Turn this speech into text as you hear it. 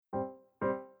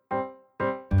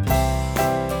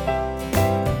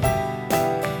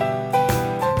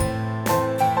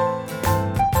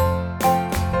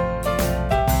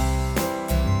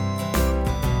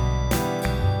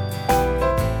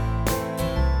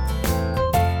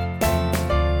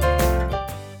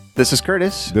This is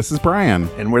Curtis. This is Brian.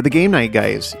 And we're the Game Night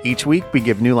Guys. Each week, we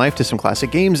give new life to some classic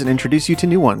games and introduce you to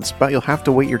new ones, but you'll have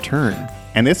to wait your turn.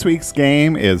 And this week's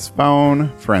game is Phone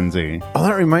Frenzy. Oh,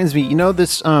 that reminds me. You know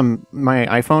this, my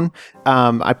iPhone?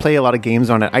 I play a lot of games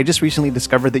on it. I just recently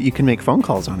discovered that you can make phone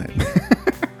calls on it.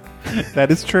 That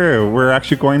is true. We're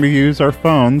actually going to use our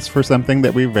phones for something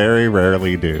that we very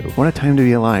rarely do. What a time to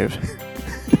be alive.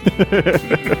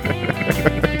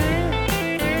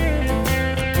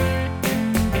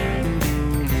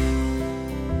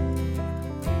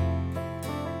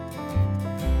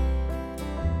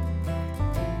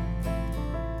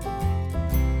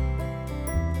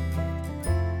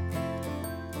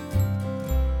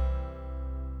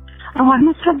 Oh, I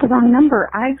must have the wrong number.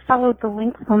 I followed the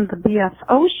link from the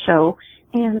BFO show,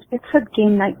 and it said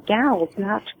Game Night Gals,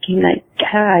 not Game Night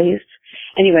Guys.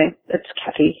 Anyway, it's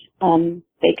Kathy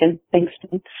Bacon. Thanks.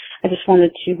 I just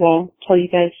wanted to tell you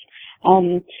guys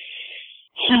thanks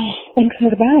and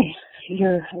goodbye.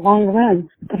 Your long run.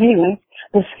 But anyway,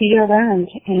 we'll see you around,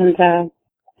 and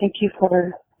thank you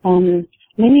for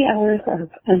many hours of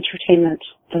entertainment.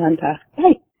 And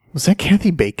bye. Was that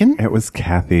Kathy Bacon? It was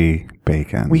Kathy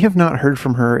Bacon. We have not heard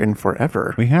from her in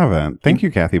forever. We haven't. Thank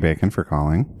you, Kathy Bacon, for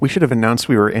calling. We should have announced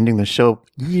we were ending the show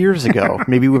years ago.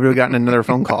 Maybe we would have gotten another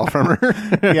phone call from her.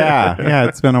 Yeah,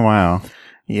 it's been a while.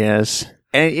 Yes.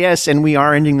 And we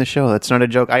are ending the show. That's not a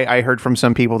joke. I heard from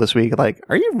some people this week, like,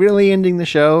 are you really ending the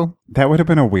show? That would have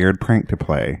been a weird prank to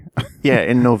play. Yeah,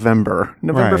 in November.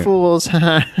 November Right. Fools.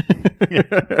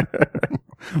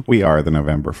 We are the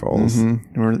November Fools.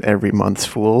 Mm-hmm. We're every month's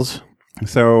fools.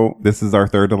 So this is our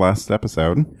third to last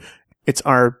episode. It's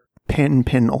our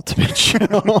penultimate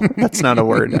show. That's not a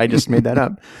word. I just made that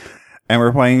up. And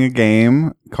we're playing a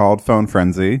game called Phone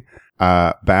Frenzy.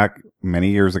 Back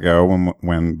many years ago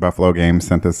when Buffalo Games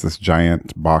sent us this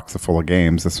giant box full of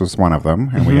games, this was one of them.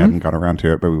 And we hadn't got around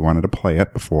to it, but we wanted to play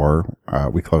it before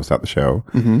we closed out the show.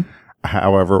 Mm-hmm.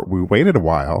 However, we waited a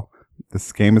while.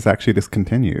 This game is actually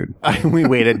discontinued. We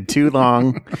waited too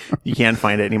long. You can't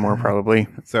find it anymore, probably.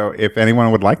 So if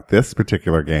anyone would like this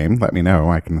particular game, let me know.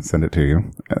 I can send it to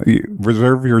you.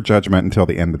 Reserve your judgment until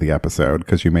the end of the episode,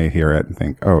 because you may hear it and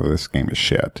think, oh, this game is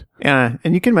shit. Yeah,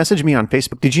 and you can message me on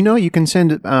Facebook. Did you know you can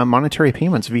send monetary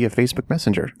payments via Facebook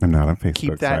Messenger? I'm not on Facebook,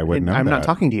 Keep that. so I wouldn't know I'm that. not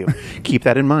talking to you. Keep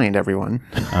that in mind, everyone.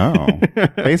 Oh.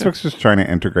 Facebook's just trying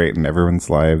to integrate in everyone's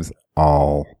lives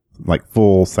all, like,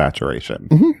 full saturation.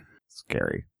 Mm-hmm.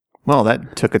 Scary. Well,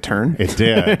 that took a turn. It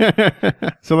did.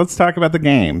 So let's talk about the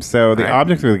game. So the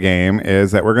object of the game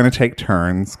is that we're going to take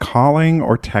turns calling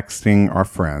or texting our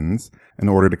friends in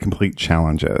order to complete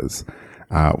challenges.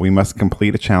 We must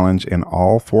complete a challenge in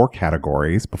all 4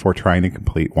 categories before trying to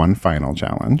complete one final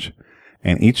challenge.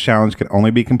 And each challenge can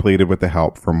only be completed with the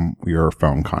help from your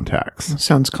phone contacts.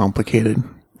 Sounds complicated.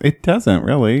 It doesn't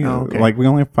really. Oh, okay. Like, we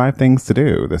only have 5 things to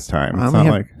do this time. I It's only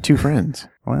not have like, 2 friends.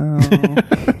 well,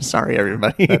 Sorry,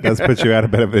 everybody. that does put you at a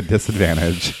bit of a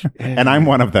disadvantage. And I'm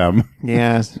one of them.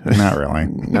 Yes. Not really.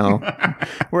 No.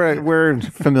 We're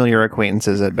familiar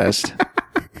acquaintances at best.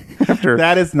 After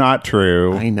That is not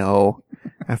true. I know.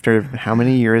 After how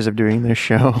many years of doing this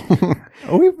show?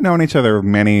 We've known each other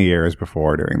many years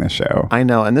before doing this show. I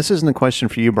know. And this isn't a question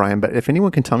for you, Brian, but if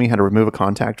anyone can tell me how to remove a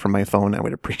contact from my phone, I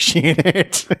would appreciate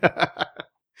it.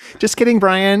 Just kidding,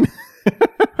 Brian.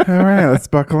 All right, let's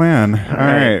buckle in. All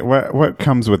right. What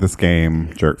comes with this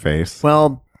game, Jerkface?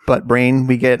 Well, but Brain,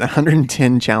 we get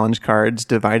 110 challenge cards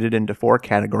divided into 4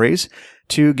 categories,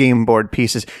 2 game board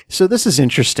pieces. So this is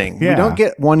interesting. Yeah. We don't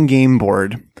get one game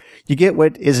board. You get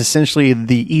what is essentially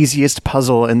the easiest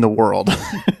puzzle in the world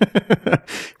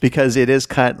because it is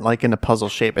cut like in a puzzle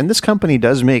shape. And this company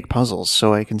does make puzzles,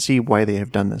 so I can see why they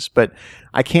have done this. But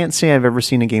I can't say I've ever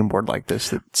seen a game board like this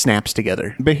that snaps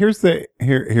together. But here's the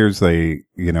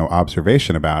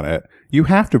observation about it. You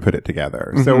have to put it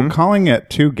together. So calling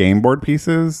it 2 game board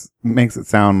pieces makes it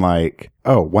sound like,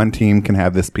 oh, one team can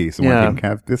have this piece and one team can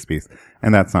have this piece.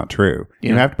 And that's not true.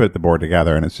 Yeah. You have to put the board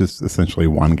together, and it's just essentially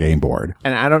one game board.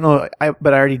 And I don't know,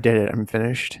 but I already did it. I'm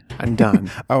finished. I'm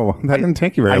done. Oh, that didn't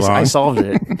take you very long. I solved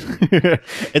it.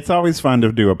 It's always fun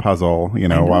to do a puzzle,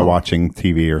 while watching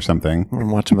TV or something. I'm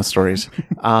watching the stories.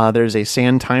 There's a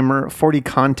sand timer, 40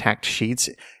 contact sheets,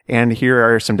 and here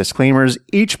are some disclaimers.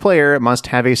 Each player must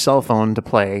have a cell phone to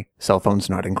play. Cell phones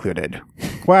not included.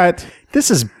 What? This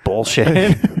is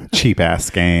bullshit. Cheap ass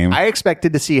game. I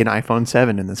expected to see an iPhone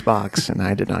 7 in this box, and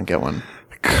I did not get one.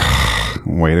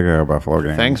 Way to go, Buffalo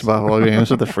Games. Thanks, Buffalo Games,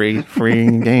 with the free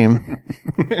game.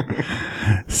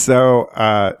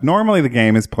 So normally the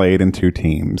game is played in 2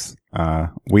 teams.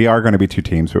 We are going to be 2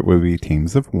 teams, but we'll be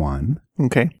teams of 1.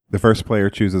 Okay. The first player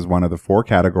chooses one of the 4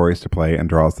 categories to play and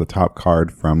draws the top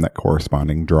card from that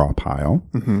corresponding draw pile.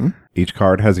 Mm-hmm. Each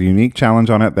card has a unique challenge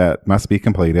on it that must be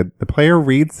completed. The player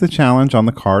reads the challenge on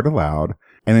the card aloud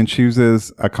and then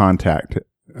chooses a contact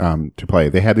to play.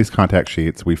 They had these contact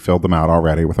sheets. We filled them out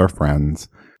already with our friends.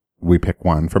 We pick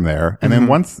one from there. And then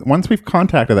once we've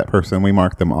contacted that person, we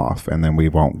mark them off, and then we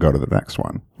won't go to the next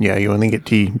one. Yeah, you only get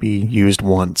to be used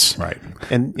once. Right.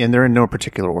 And they're in no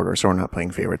particular order, so we're not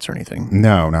playing favorites or anything.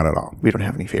 No, not at all. We don't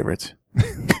have any favorites.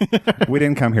 We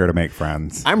didn't come here to make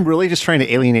friends. I'm really just trying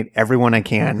to alienate everyone I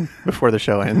can before the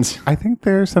show ends. I think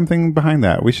there's something behind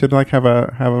that. We should have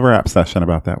a rap session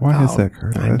about that. What is it,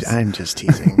 Curtis? I'm just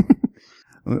teasing.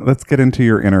 Let's get into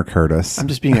your inner Curtis. I'm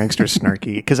just being extra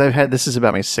snarky because this is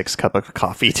about my 6th cup of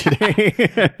coffee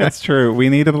today. That's true. We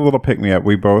needed a little pick me up.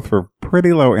 We both were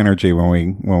pretty low energy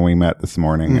when we met this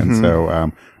morning, and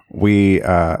so we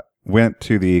went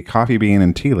to the Coffee Bean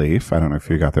and Tea Leaf. I don't know if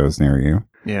you got those near you.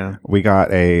 Yeah, we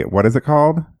got what is it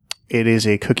called? It is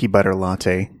a cookie butter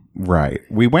latte. Right.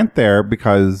 We went there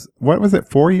because what was it?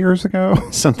 4 years ago?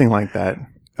 Something like that.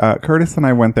 Curtis and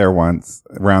I went there once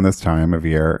around this time of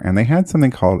year, and they had something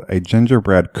called a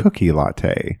gingerbread cookie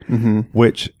latte,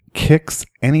 which kicks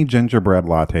any gingerbread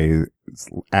latte's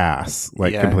ass,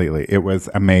 completely. It was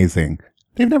amazing.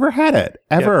 They've never had it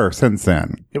ever since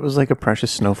then. It was like a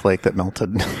precious snowflake that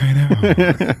melted. I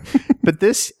know. But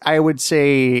this, I would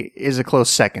say, is a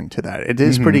close second to that. It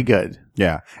is pretty good.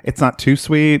 Yeah. It's not too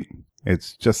sweet.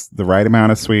 It's just the right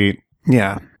amount of sweet.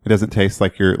 Yeah. It doesn't taste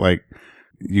like you're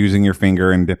using your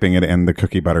finger and dipping it in the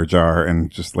cookie butter jar and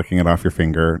just licking it off your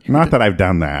finger. Not that I've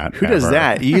done that. Who does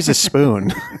that? You use a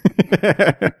spoon.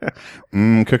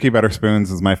 Cookie butter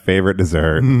spoons is my favorite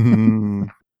dessert.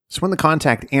 So when the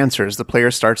contact answers, the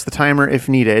player starts the timer if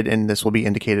needed, and this will be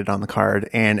indicated on the card,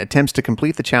 and attempts to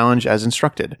complete the challenge as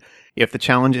instructed. If the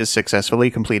challenge is successfully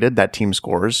completed, that team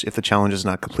scores. If the challenge is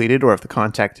not completed, or if the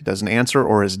contact doesn't answer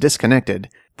or is disconnected,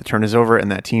 the turn is over and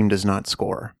that team does not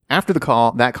score. After the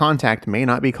call, that contact may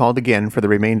not be called again for the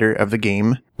remainder of the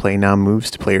game. Play now moves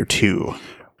to player 2.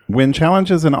 When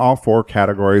challenges in all 4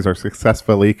 categories are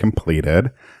successfully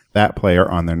completed, that player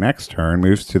on their next turn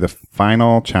moves to the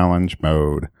final challenge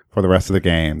mode for the rest of the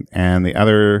game, and the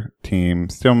other team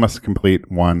still must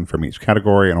complete one from each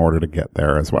category in order to get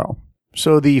there as well.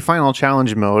 So the final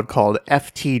challenge mode, called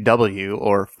FTW,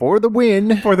 or For the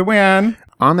Win. For the win!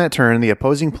 On that turn, the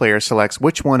opposing player selects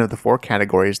which one of the 4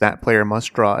 categories that player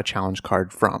must draw a challenge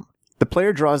card from. The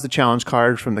player draws the challenge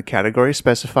card from the category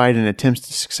specified and attempts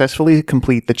to successfully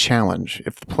complete the challenge.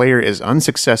 If the player is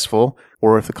unsuccessful,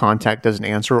 or if the contact doesn't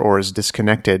answer or is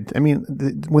disconnected, I mean,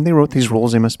 when they wrote these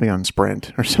rules, they must be on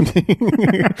Sprint or something.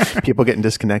 People getting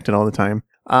disconnected all the time.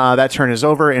 That turn is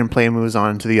over and play moves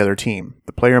on to the other team.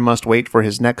 The player must wait for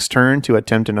his next turn to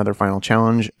attempt another final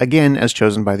challenge, again as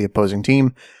chosen by the opposing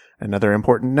team. Another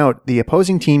important note, the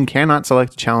opposing team cannot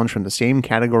select a challenge from the same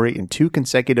category in 2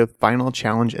 consecutive final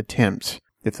challenge attempts.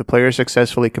 If the player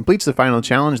successfully completes the final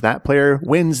challenge, that player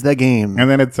wins the game. And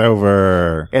then it's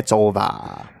over. It's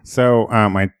over. So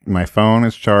my phone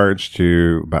is charged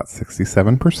to about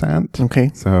 67%.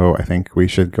 Okay. So I think we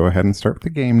should go ahead and start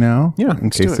the game now. Yeah, in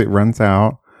case it runs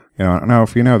out. You know, I don't know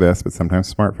if you know this, but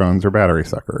sometimes smartphones are battery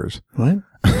suckers. What?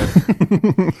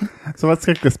 So let's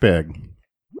kick this big.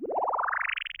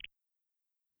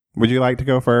 Would you like to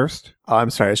go first? Oh, I'm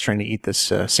sorry. I was trying to eat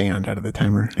this sand out of the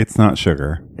timer. It's not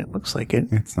sugar. It looks like it.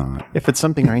 It's not. If it's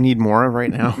something I need more of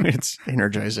right now, it's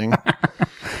energizing.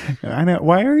 I know.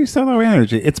 Why are you so low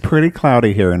energy? It's pretty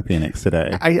cloudy here in Phoenix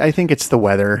today. I think it's the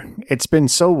weather. It's been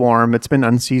so warm. It's been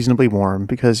unseasonably warm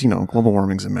because, global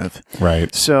warming's a myth.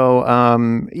 Right. So,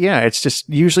 it's just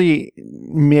usually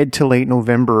mid to late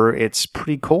November, it's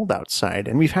pretty cold outside.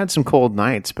 And we've had some cold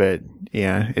nights, but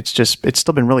yeah, it's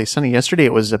still been really sunny. Yesterday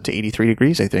it was up to 83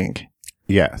 degrees, I think.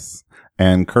 Yes.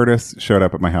 And Curtis showed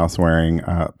up at my house wearing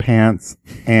pants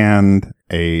and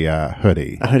a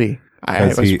hoodie. A hoodie. I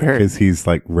was prepared. Because he's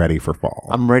ready for fall.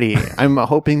 I'm ready. I'm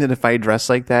hoping that if I dress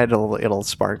like that, it'll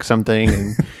spark something.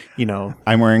 And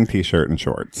I'm wearing t-shirt and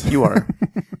shorts. You are.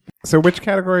 So which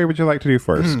category would you like to do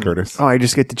first, Curtis? Oh, I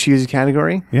just get to choose a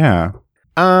category? Yeah.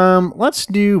 Let's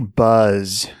do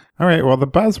buzz. All right. Well, the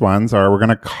buzz ones are we're going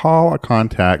to call a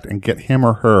contact and get him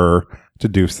or her to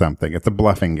do something. It's a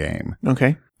bluffing game.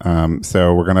 Okay.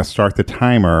 So we're going to start the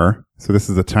timer. So this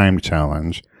is a timed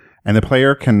challenge. And the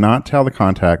player cannot tell the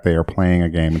contact they are playing a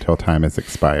game until time is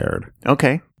expired.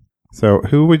 Okay. So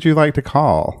who would you like to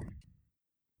call?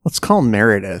 Let's call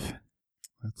Meredith.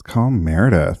 Let's call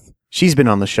Meredith. She's been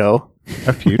on the show.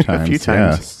 A few times. A few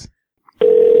times. Yes.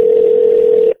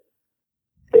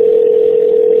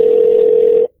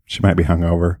 She might be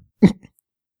hungover.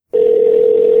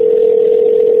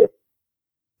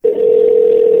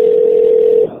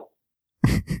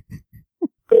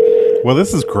 Well,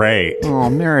 this is great. Oh,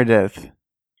 Meredith.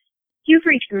 You've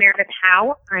reached Meredith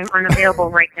Howe. I'm unavailable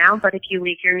right now, but if you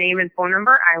leave your name and phone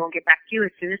number, I will get back to you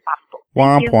as soon as possible.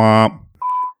 Womp womp.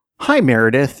 Hi,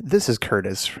 Meredith. This is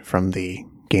Curtis from the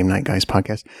Game Night Guys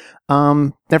podcast.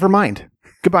 Never mind.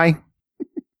 Goodbye.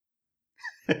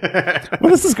 Well,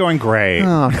 this is going great.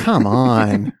 Oh, come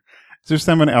on. Is there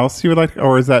someone else you would like,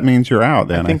 or does that means you're out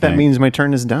then? I think that means my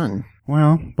turn is done.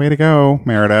 Well, way to go,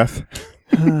 Meredith.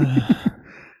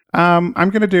 I'm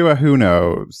going to do a who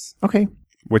knows, Okay.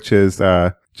 which is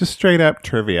just straight up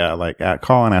trivia, like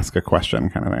call and ask a question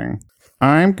kind of thing.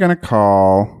 I'm going to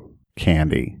call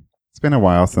Candy. It's been a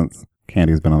while since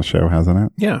Candy's been on the show, hasn't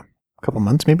it? Yeah. A couple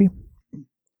months, maybe.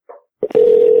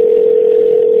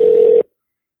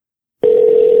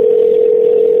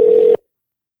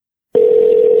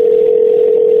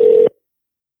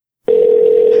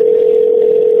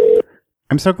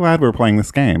 I'm so glad we're playing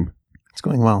this game. It's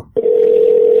going well.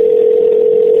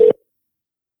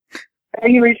 Hey,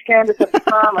 you reached Candace at the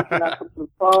time. I cannot put some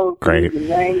phone. Great. The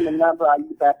name, the number. I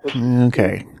get back with you.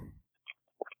 Okay.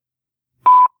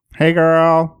 Hey,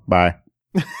 girl. Bye.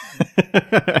 This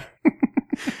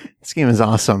game is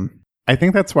awesome. I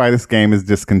think that's why this game is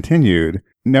discontinued.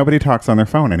 Nobody talks on their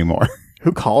phone anymore.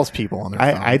 Who calls people on their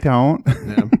phone? I don't.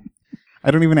 Yeah. I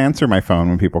don't even answer my phone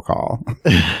when people call.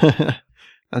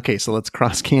 Okay, so let's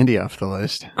cross Candy off the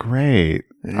list. Great.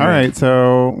 Yeah. All right.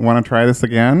 So, want to try this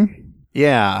again?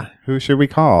 Yeah. Who should we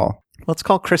call? Let's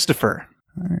call Christopher.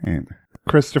 All right.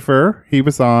 Christopher, he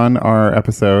was on our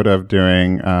episode of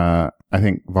doing, I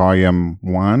think, volume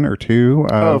 1 or 2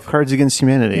 of Cards Against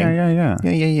Humanity. Yeah.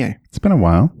 Yeah. It's been a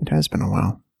while. It has been a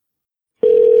while.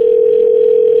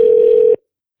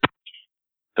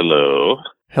 Hello.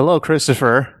 Hello,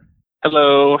 Christopher.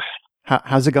 Hello.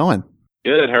 How's it going?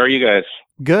 Good. How are you guys?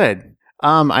 Good.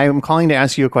 I'm calling to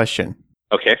ask you a question.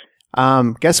 Okay.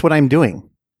 Guess what I'm doing?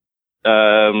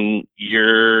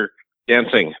 You're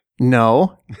dancing.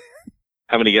 No.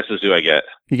 How many guesses do I get?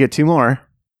 You get 2 more.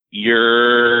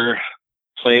 You're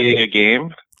playing a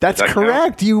game? That's Does that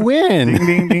correct. You win.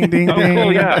 Ding, ding, ding, Oh, ding.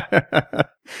 cool, yeah.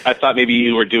 I thought maybe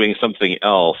you were doing something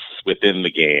else within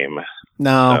the game.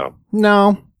 No.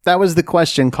 That was the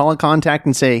question. Call a contact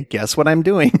and say, guess what I'm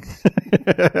doing?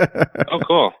 Oh,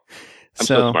 cool. I'm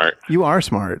so smart. You are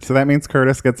smart. So that means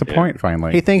Curtis gets a point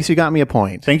finally. Hey, thanks. You got me a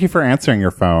point. Thank you for answering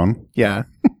your phone. Yeah.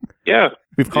 Yeah.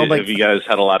 We've called Have you guys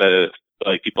had a lot of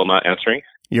people not answering?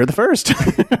 You're the first.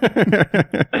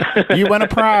 You won a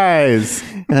prize.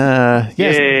 Yes.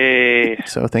 Yay.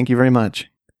 So thank you very much.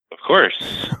 Of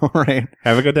course. All right.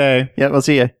 Have a good day. Yeah, we'll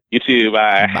see you. You too.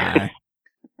 Bye. Bye.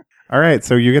 All right.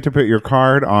 So you get to put your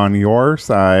card on your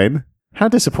side. How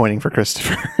disappointing for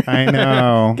Christopher. I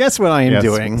know. Guess what I am Yes,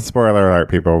 doing? Spoiler alert,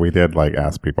 people. We did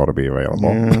ask people to be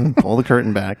available. Yeah, pull the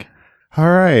curtain back. All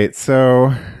right.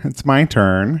 So it's my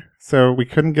turn. So we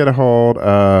couldn't get a hold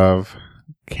of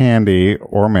Candy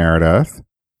or Meredith.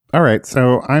 All right.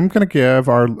 So I'm going to give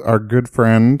our good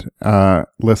friend,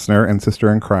 listener and sister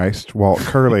in Christ, Walt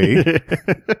Curley,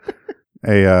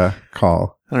 a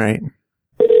call. All right.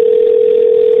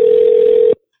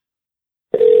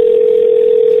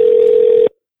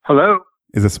 Hello,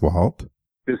 Is this Walt?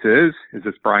 is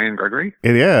this Brian Gregory?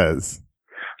 It is.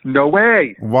 No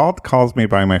way. Walt calls me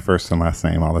by my first and last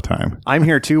name all the time. I'm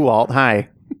here too, Walt. Hi.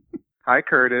 Hi,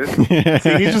 Curtis.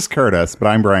 See, he's just Curtis, but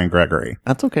I'm Brian Gregory.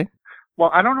 That's okay. Well,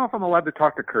 I don't know if I'm allowed to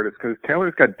talk to Curtis because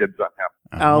Taylor's got dibs on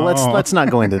him. Oh, let's not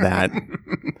go into that.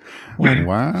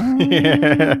 Wow.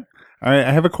 Yeah. All right,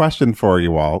 I have a question for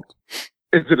you, Walt.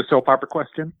 Is it a soap opera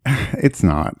question? It's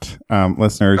not.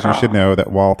 Listeners, you should know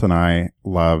that Walt and I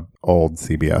love old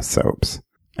CBS soaps.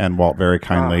 And Walt very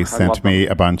kindly I sent love me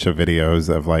a bunch of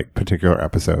videos of particular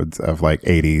episodes of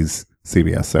 80s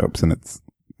CBS soaps. And it's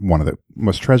one of the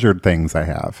most treasured things I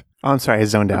have. Oh, I'm sorry. I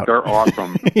zoned out. They're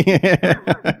awesome.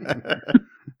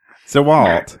 So,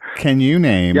 Walt, can you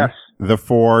name Yes. the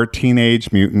 4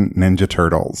 Teenage Mutant Ninja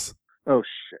Turtles? Oh,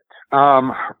 shit.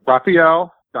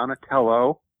 Raphael,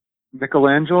 Donatello,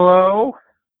 Michelangelo,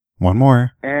 One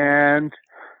more. and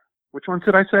which one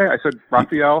did I say? I said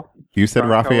Raphael. You said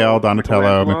Raphael,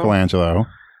 Donatello, Michelangelo.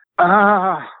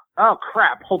 Oh,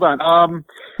 crap. Hold on.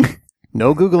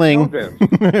 No Googling.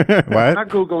 What? Not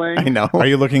Googling. I know. Are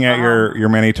you looking at your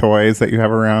many toys that you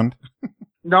have around?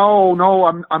 No,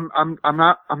 I'm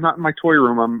not in my toy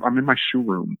room. I'm in my shoe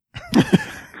room.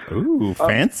 Ooh,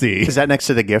 fancy. Is that next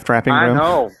to the gift wrapping I room?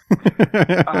 know.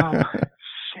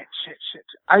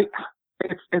 Shit.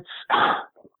 It's.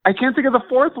 I can't think of the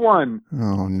fourth one.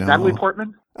 Oh no. Natalie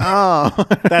Portman. Oh,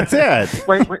 That's it.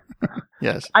 Wait.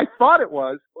 yes. I thought it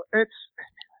was. It's.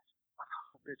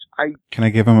 I Can I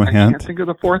give him a can't hint? think of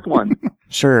the fourth one.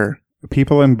 Sure.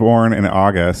 People born in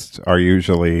August are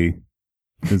usually.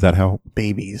 Does that help?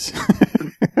 Babies.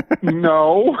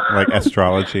 No. Like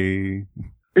astrology.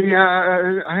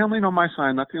 Yeah, I only know my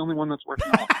sign. That's the only one that's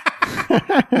working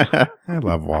out. I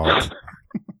love Walt.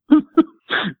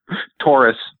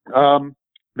 Taurus.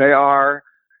 They are.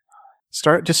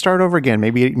 Just start over again.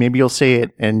 Maybe you'll say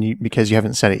it, and because you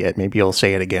haven't said it yet, maybe you'll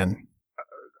say it again.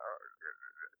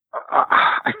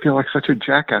 I feel like such a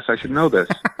jackass. I should know this.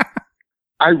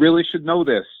 I really should know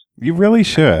this. You really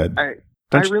should. I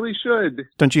Don't you- really should.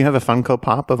 Don't you have a Funko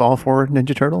Pop of all 4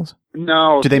 Ninja Turtles?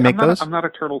 No. Do they make I'm not, those? I'm not a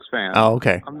Turtles fan. Oh,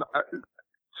 okay. I'm not,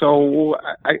 so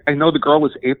I know the girl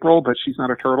is April, but she's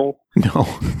not a turtle. No.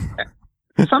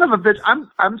 Son of a bitch.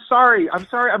 I'm sorry.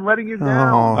 I'm letting you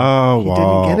down. Oh, he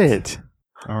Walt. didn't get it.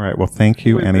 All right. Well, thank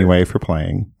you Who is anyway for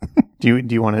playing. Do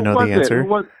you want to Who know was the it? answer? Who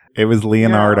was- It was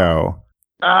Leonardo.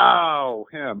 Oh,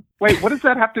 him. Wait, what does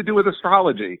that have to do with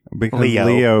astrology? Because Leo.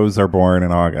 Leos are born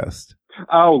in August.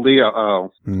 Oh, Leo.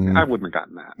 Oh, Mm. I wouldn't have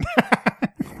gotten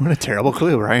that. What a terrible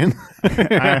clue, Ryan.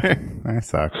 I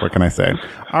suck. What can I say?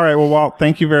 All right. Well, Walt,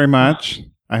 thank you very much.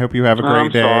 I hope you have a great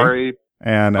I'm day. sorry.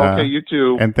 And Okay, you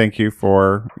too. and thank you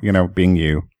for being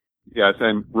you. Yes,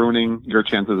 and ruining your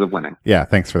chances of winning. Yeah.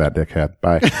 Thanks for that, dickhead.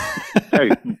 Bye. Hey,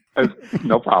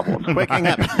 no problem. Quick, hang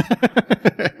up.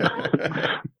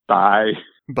 Bye.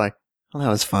 Bye. Well, that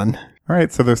was fun. All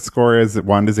right. So the score is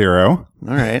 1-0. All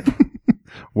right.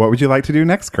 What would you like to do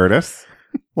next, Curtis?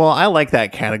 Well, I like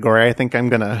that category. I think I'm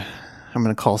gonna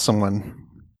call someone.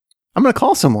 I'm gonna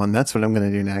call someone. That's what I'm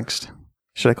gonna do next.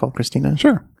 Should I call Christina?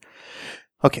 Sure.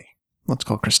 Okay, let's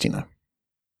call Christina.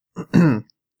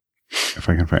 If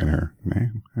I can find her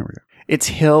name. There we go. It's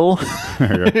Hill.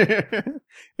 There you go.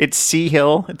 It's C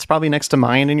Hill. It's probably next to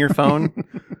mine in your phone.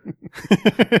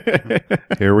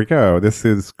 Here we go. This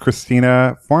is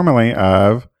Christina, formerly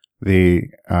of the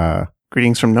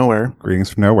Greetings from Nowhere. Greetings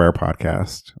from Nowhere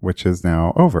podcast, which is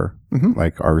now over. Mhm.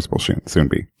 Like ours will soon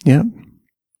be. Yep.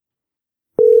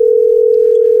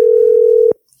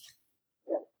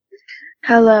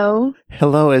 Hello.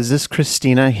 Hello, is this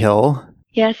Christina Hill?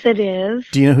 Yes, it is.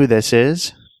 Do you know who this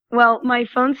is? Well, my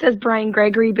phone says Brian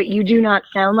Gregory, but you do not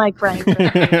sound like Brian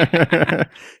Gregory.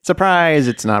 Surprise!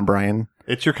 It's not Brian.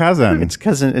 It's your cousin.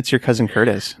 It's your cousin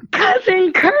Curtis.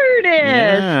 Cousin Curtis!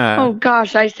 Yeah. Oh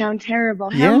gosh, I sound terrible.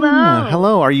 Hello. Yeah.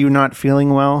 Hello. Are you not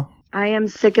feeling well? I am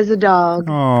sick as a dog.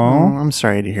 Oh, Aw. I'm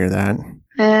sorry to hear that.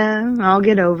 I'll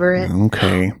get over it.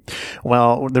 Okay.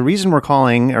 Well, the reason we're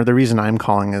calling, or the reason I'm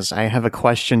calling, is I have a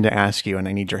question to ask you, and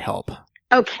I need your help.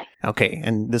 Okay. Okay,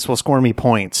 and this will score me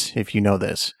points if you know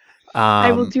this.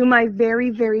 I will do my very,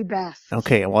 very best.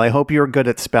 Okay. Well, I hope you're good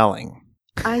at spelling.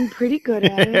 I'm pretty good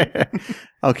at it.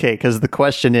 Okay, because the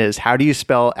question is, how do you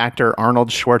spell actor Arnold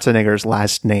Schwarzenegger's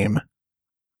last name?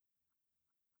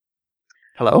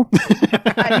 Hello?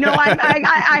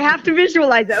 I have to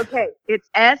visualize it. Okay. It's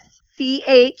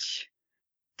SCHWARZ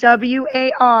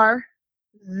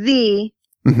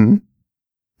Mm-hmm.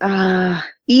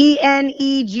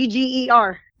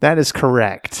 ENEGGER. That is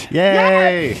correct.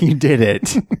 Yay! You did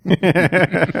it.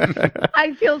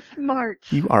 I feel smart.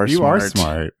 You are You smart. are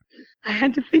smart. I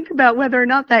had to think about whether or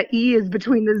not that E is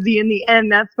between the Z and the N.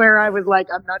 That's where I was like,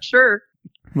 I'm not sure.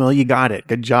 Well, you got it.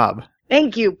 Good job.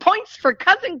 Thank you. Points for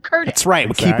Cousin Curtis. That's right.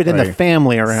 We keep it in the Exactly.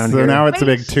 family around So here. now it's a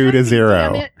big Wait, 2-0.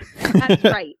 damn it. That's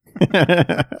right.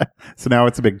 So now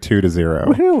it's a big 2-0.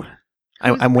 Woohoo.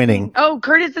 I'm winning. Oh,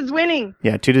 Curtis is winning.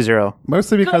 Yeah, 2-0.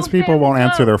 Mostly because Go, people Sam, won't go.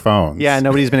 answer their phones. Yeah,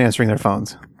 nobody's been answering their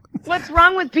phones. What's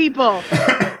wrong with people?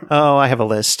 Oh, I have a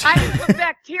list. I have a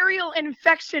bacterial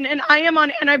infection and I am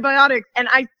on antibiotics and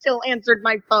I still answered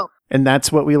my phone. And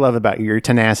that's what we love about you, your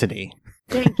tenacity.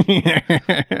 Thank you.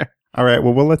 All right.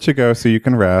 Well, we'll let you go so you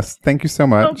can rest. Thank you so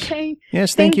much. Okay.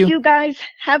 Yes, thank you. guys.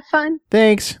 Have fun.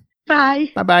 Thanks.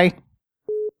 Bye. Bye-bye.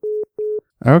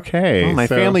 Okay. Oh, my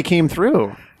so family came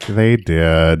through. They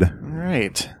did. All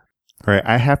right. All right.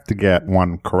 I have to get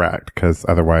one correct because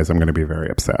otherwise I'm going to be very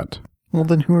upset. Well,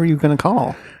 then who are you going to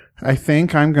call? I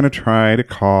think I'm going to try to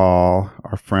call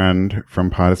our friend from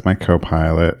Pod is My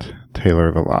Co-Pilot,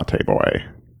 Taylor the Latte Boy.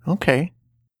 Okay.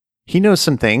 He knows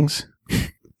some things.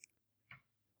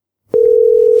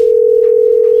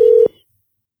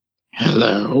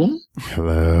 Hello.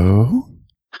 Hello?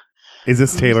 Is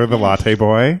this Taylor the Latte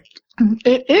Boy?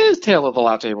 It is Taylor the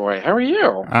Latte Boy. How are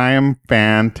you? I am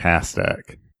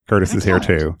fantastic. Curtis is here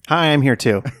too. Hi, I'm here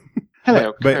too.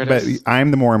 Hello, But Curtis.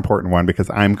 I'm the more important one because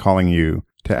I'm calling you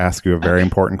to ask you a very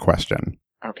important question.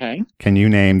 Okay. Can you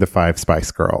name the 5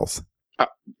 Spice Girls?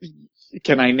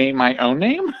 Can I name my own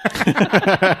name?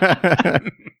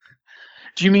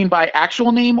 Do you mean by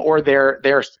actual name or their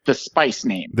the spice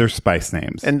name? They're spice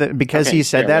names. And because Okay, he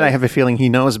said there that, it I is. have a feeling he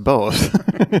knows both.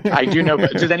 I do know.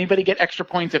 Does anybody get extra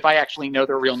points if I actually know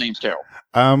their real names too?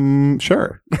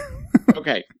 Sure.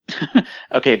 Okay.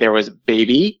 Okay, there was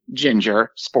Baby,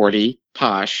 Ginger, Sporty,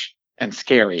 Posh, and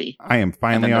Scary. I am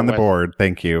finally And then on the there was- board.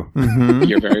 Thank you. Mhm.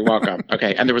 You're very welcome.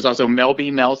 Okay, and there was also Mel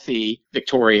B, Mel C,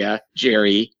 Victoria,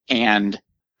 Jerry, and...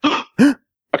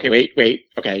 Okay, wait.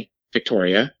 Okay,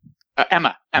 Victoria.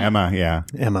 Emma. Emma, yeah.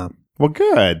 Emma. Well,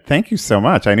 good. Thank you so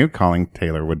much. I knew calling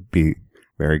Taylor would be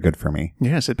very good for me.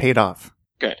 Yes, it paid off.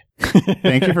 Good.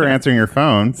 Thank you for answering your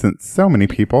phone since so many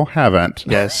people haven't.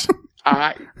 Yes.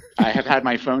 I have had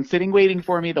my phone sitting waiting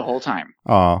for me the whole time.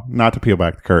 Oh, not to peel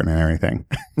back the curtain and everything.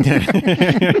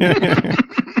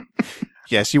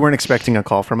 Yes, you weren't expecting a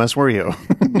call from us, were you?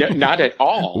 No, not at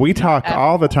all. We talk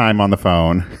all the time on the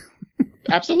phone.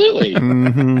 Absolutely.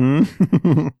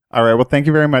 Mm-hmm. All right. Well, thank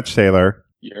you very much, Taylor.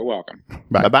 You're welcome.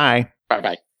 Bye. Bye-bye.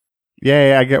 Bye-bye.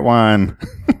 Yay, I get one.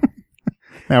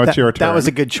 Now it's your turn. That was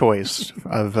a good choice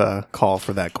of call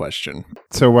for that question.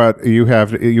 So what you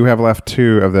have left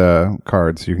 2 of the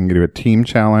cards. You can do a team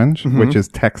challenge, which is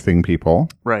texting people.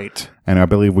 Right. And I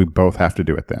believe we both have to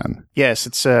do it then. Yes,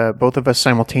 it's both of us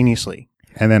simultaneously.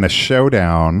 And then a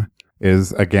showdown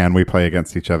is, again, we play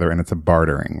against each other, and it's a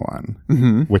bartering one.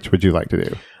 Mm-hmm. Which would you like to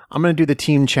do? I'm going to do the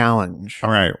team challenge.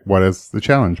 All right. What is the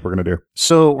challenge we're going to do?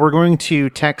 So we're going to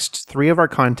text 3 of our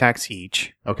contacts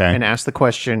each Okay. and ask the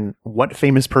question, what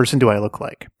famous person do I look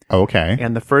like? Okay.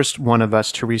 And the first one of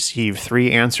us to receive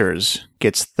 3 answers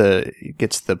gets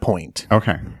the point.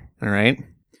 Okay. All right?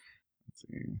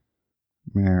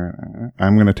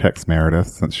 I'm going to text Meredith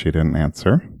since she didn't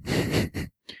answer.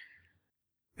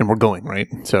 And we're going, right?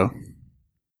 So,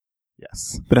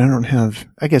 Yes. but I don't have,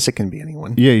 I guess it can be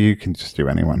anyone. Yeah, you can just do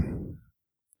anyone.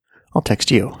 I'll text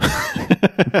you.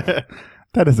 That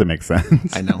doesn't make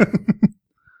sense. I know.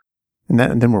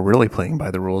 And then we're really playing by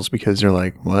the rules because they're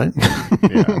like, what?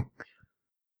 Yeah.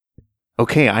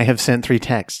 Okay, I have sent 3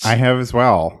 texts. I have as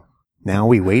well. Now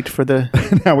we wait for the...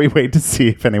 Now we wait to see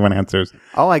if anyone answers.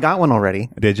 Oh, I got one already.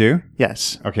 Did you?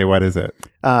 Yes. Okay, what is it?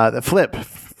 The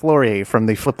Florier from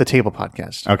the Flip the Table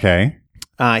podcast. Okay.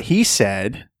 He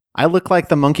said, I look like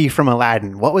the monkey from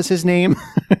Aladdin. What was his name?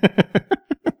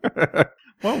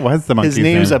 What was the monkey's His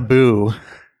name's name? Abu.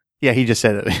 Yeah, he just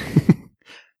said it.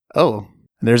 Oh,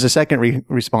 there's a second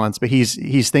response, but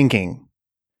he's thinking.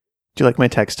 Do you like my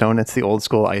text tone? It's the old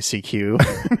school ICQ.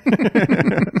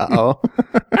 Uh-oh.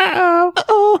 Uh-oh.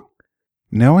 Uh-oh.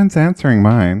 No one's answering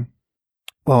mine.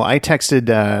 Well, I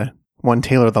texted one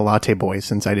Taylor the Latte Boy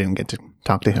since I didn't get to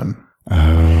talk to him.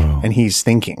 Oh. And he's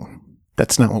thinking.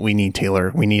 That's not what we need,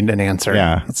 Taylor. We need an answer.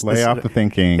 Yeah, lay off the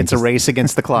thinking. It's a race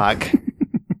against the clock.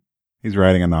 He's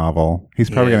writing a novel. He's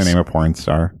probably going to Yes. name a porn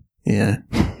star. Yeah.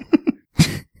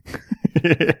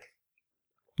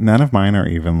 None of mine are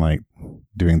even like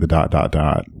doing the ...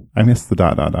 I miss the ...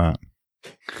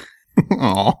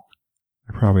 Aw.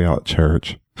 They're probably all at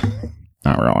church.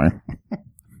 Not really.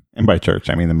 And by church,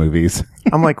 I mean the movies.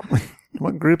 I'm like,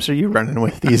 what groups are you running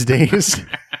with these days?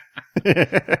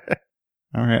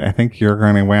 All right, I think you're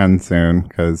going to win soon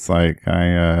because like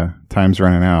time's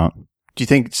running out. Do you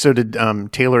think so? Did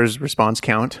Taylor's response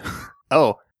count?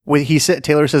 Oh, well, he said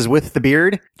Taylor says with the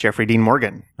beard, Jeffrey Dean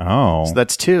Morgan. Oh, So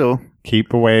that's 2.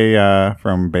 keep away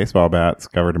from baseball bats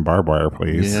covered in barbed wire,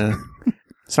 please. Yeah.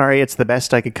 Sorry, it's the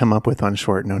best I could come up with on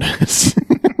short notice.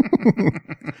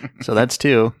 So that's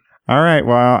 2. All right,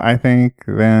 well, I think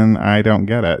then I don't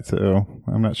get it, so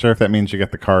I'm not sure if that means you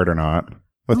get the card or not.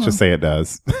 Let's just say it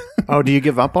does. Oh, do you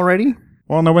give up already?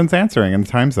 Well, no one's answering and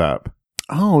time's up.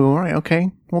 Oh, all right. Okay.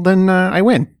 Well, then I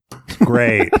win.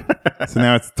 Great. So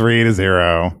now it's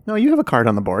 3-0. No, you have a card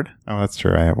on the board. Oh, that's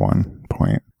true. I have 1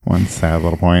 point. 1 sad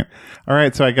little point. All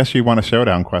right, so I guess you want a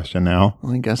showdown question now.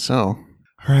 Well, I guess so. All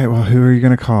right, well, who are you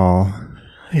going to call?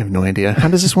 I have no idea. How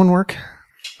does this one work?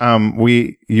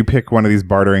 You pick one of these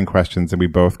bartering questions and we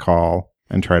both call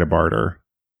and try to barter.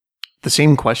 The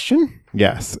same question?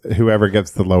 Yes, whoever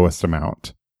gets the lowest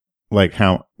amount. Like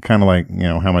how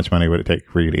much money would it take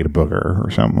for you to eat a booger or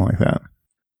something like that?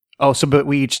 Oh, but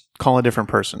we each call a different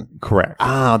person. Correct.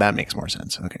 Oh, that makes more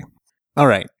sense. Okay. All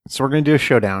right. So we're going to do a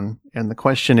showdown. And the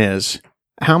question is,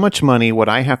 how much money would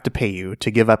I have to pay you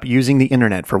to give up using the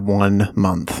internet for 1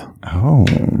 month? Oh.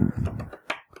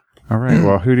 All right.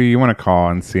 Well, who do you want to call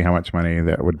and see how much money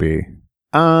that would be?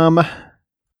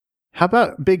 How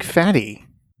about Big Fatty?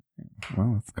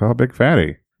 Well, let's call Big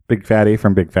Fatty. Big Fatty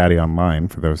from Big Fatty Online,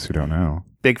 for those who don't know.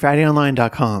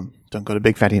 BigFattyOnline.com. Don't go to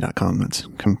BigFatty.com. That's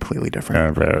completely different.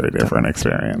 A very different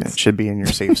experience. It should be in your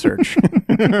safe search.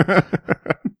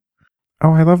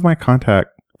 Oh, I love my contact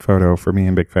photo for me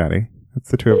and Big Fatty.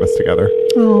 It's the two of us together.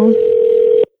 Oh.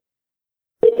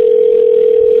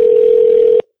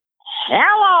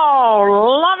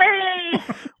 Hello, lovey.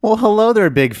 Well, hello there,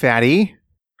 Big Fatty.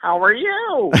 How are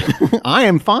you? I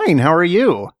am fine. How are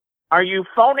you? Are you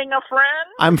phoning a friend?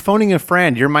 I'm phoning a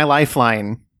friend. You're my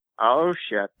lifeline. Oh,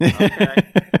 shit. Okay.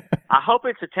 I hope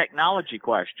it's a technology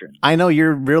question. I know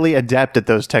you're really adept at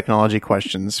those technology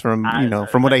questions from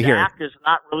what I hear. Adapt is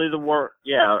not really the word.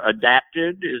 Yeah,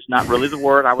 adapted is not really the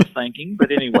word I was thinking,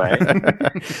 but anyway.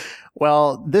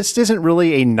 Well, this isn't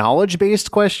really a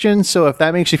knowledge-based question, so if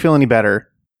that makes you feel any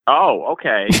better. Oh,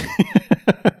 okay.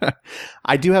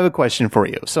 I do have a question for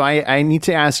you. So I need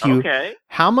to ask you,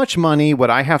 how much money would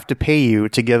I have to pay you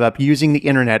to give up using the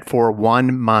internet for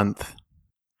 1 month?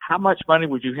 How much money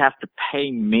would you have to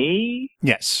pay me?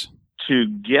 Yes. To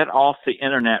get off the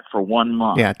internet for 1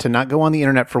 month? Yeah, to not go on the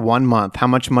internet for 1 month. How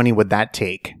much money would that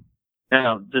take?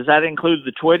 Now, does that include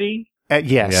the Twitty?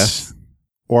 Yes.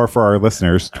 Or for our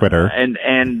listeners, Twitter. And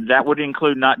that would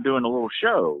include not doing a little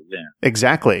show then.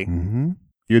 Exactly. Mm-hmm.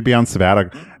 You'd be on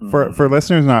sabbatical. For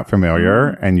listeners not familiar,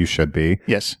 and you should be.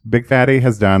 Yes. Big Fatty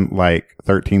has done like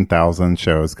 13,000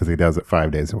 shows because he does it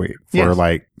 5 days a week for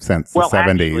since the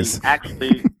 70s.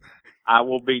 Actually, I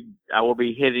will be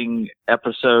hitting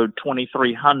episode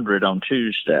 2300 on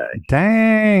Tuesday.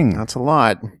 Dang, that's a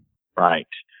lot. Right,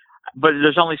 but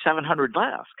there's only 700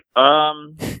 left.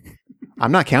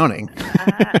 I'm not counting.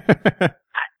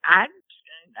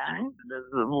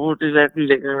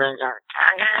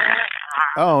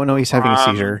 Oh no, he's having a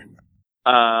seizure.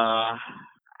 How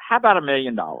about $1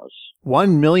 million?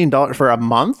 $1 million for a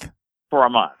month? For a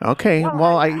month. Okay.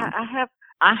 Well, I have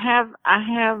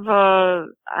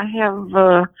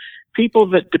people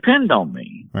that depend on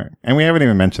me. Right. And we haven't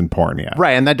even mentioned porn yet.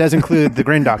 Right, and that does include the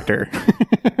Grin Doctor.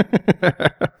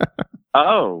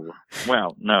 Oh,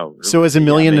 well, no. So is $1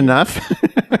 million enough?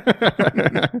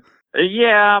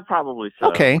 Yeah, probably so.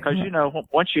 Okay. Because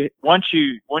once you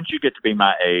get to be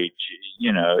my age,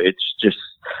 it's just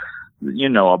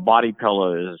a body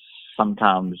pillow is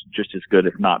sometimes just as good,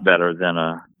 if not better, than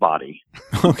a body.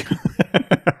 Okay.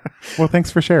 Well,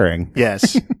 thanks for sharing.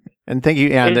 Yes, and thank you.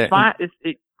 Yeah,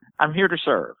 I'm here to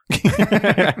serve.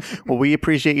 Well, we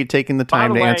appreciate you taking the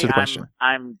time to answer the question.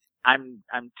 I'm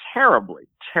terribly,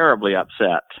 terribly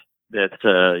upset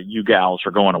that you gals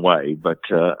are going away, but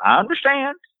I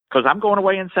understand because I'm going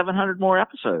away in 700 more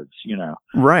episodes.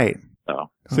 Right.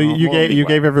 So you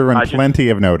gave everyone plenty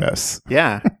of notice.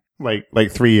 Yeah.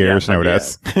 like 3 years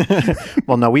notice.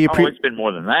 Well, no, it's been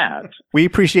more than that. We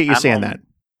appreciate you saying that.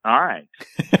 All right.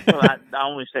 Well, I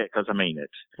only say it because I mean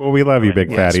it. Well, we love you,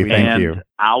 Big Fatty. Thank you.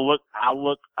 I'll look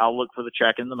for the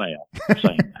check in the mail. For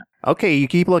saying that. Okay, you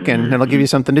keep looking. It'll give you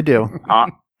something to do. All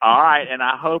right, and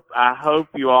I hope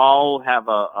you all have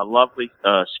a lovely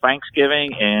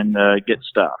Spanksgiving and get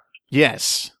stuff.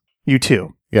 Yes, you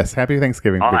too. Yes, happy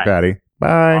Thanksgiving, all Big right. Fatty.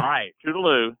 Bye. All right,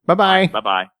 toodaloo. Bye-bye.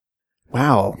 Bye-bye.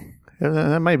 Wow,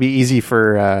 that might be easy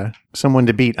for someone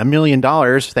to beat $1 million.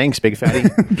 Thanks, Big Fatty.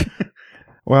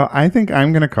 Well, I think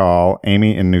I'm going to call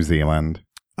Amy in New Zealand.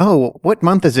 Oh, what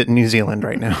month is it in New Zealand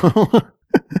right now?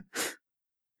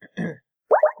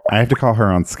 I have to call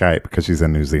her on Skype because she's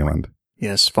in New Zealand.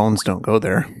 Yes, phones don't go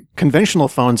there. Conventional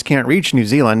phones can't reach New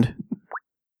Zealand.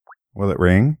 Will it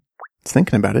ring? It's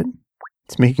thinking about it.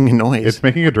 It's making a noise. It's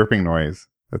making a dripping noise.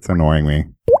 That's annoying me.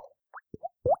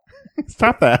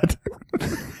 Stop that.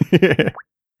 Okay,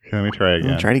 let me try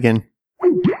again. Try it again.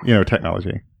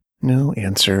 Technology. No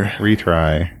answer.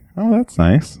 Retry. Oh, that's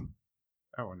nice.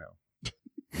 Oh, no.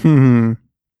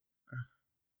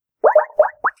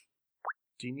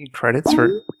 Do you need credits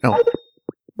for... Oh.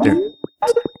 There.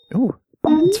 Oh,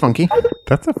 it's funky.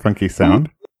 That's a funky sound.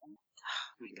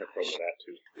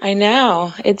 I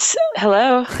know. It's...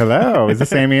 Hello. Hello. Is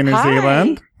this Amy in New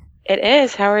Zealand? It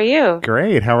is. How are you?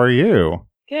 Great. How are you?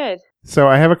 Good. So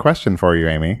I have a question for you,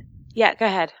 Amy. Yeah, go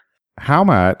ahead. How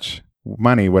much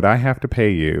money would I have to pay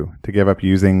you to give up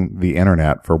using the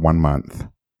internet for 1 month?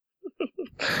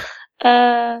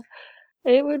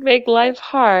 It would make life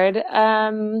hard.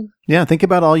 Yeah, think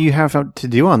about all you have to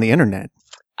do on the internet.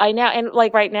 I know, and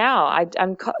like right now,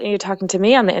 you're talking to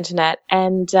me on the internet,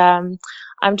 and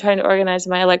I'm trying to organize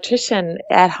my electrician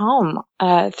at home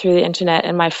through the internet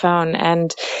and my phone.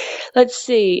 And let's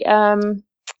see,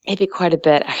 Maybe quite a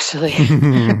bit, actually.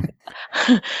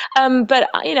 But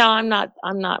I'm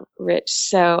not rich,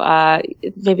 so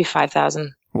maybe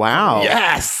 5,000. Wow.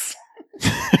 Yes.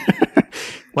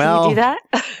 Well, can you do that?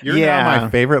 You're now my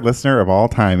favorite listener of all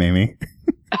time, Amy.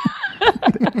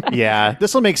 Yeah,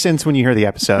 this will make sense when you hear the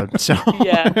episode. So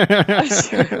yeah, I'm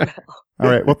sure it will. All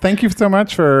right. Well, thank you so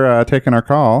much for taking our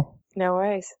call. No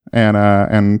worries.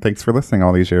 And thanks for listening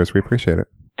all these years. We appreciate it.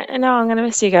 I know I'm gonna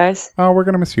miss you guys. Oh, we're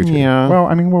gonna miss you too. Yeah. Well,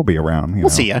 I mean, we'll be around. We'll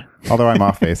see ya. Although I'm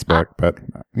off Facebook, but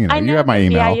you have my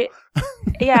email.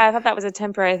 Yeah, I thought that was a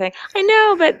temporary thing. I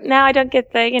know, but now I don't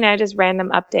get the just random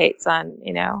updates on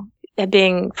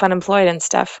being fun employed and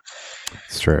stuff.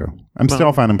 It's true. I'm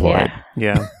still fun employed.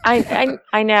 Yeah.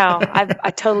 I know.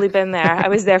 I've totally been there. I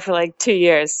was there for like 2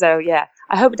 years. So yeah,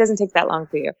 I hope it doesn't take that long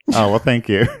for you. Oh, well, thank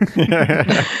you.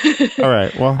 All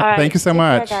right. Well, thank you so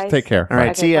much. Take care. All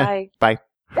right. See ya. Bye.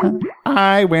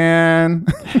 I win.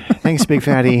 Thanks, Big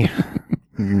Fatty.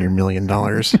 Your $1 million.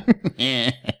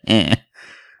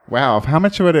 Wow. How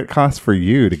much would it cost for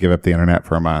you to give up the internet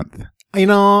for a month?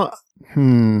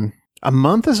 A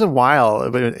month is a while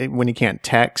when you can't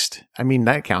text. I mean,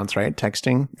 that counts, right?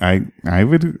 Texting. I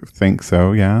would think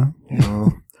so. Yeah.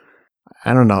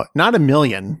 I don't know. Not $1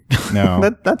 million.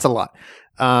 No, that's a lot.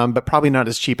 But probably not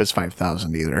as cheap as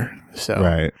 5,000 either. So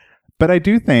right. But I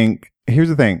do think. Here's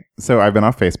the thing. So I've been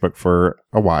off Facebook for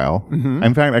a while. Mm-hmm.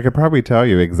 In fact, I could probably tell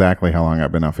you exactly how long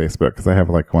I've been off Facebook because I have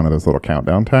like one of those little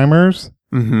countdown timers.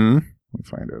 Mm-hmm. Let's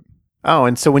find it. Oh,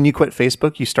 and so when you quit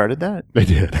Facebook, you started that? I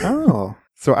did. Oh.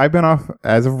 So I've been off,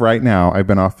 as of right now, I've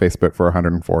been off Facebook for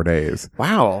 104 days.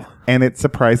 Wow. And it's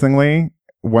surprisingly,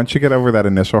 once you get over that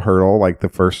initial hurdle, like the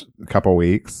first couple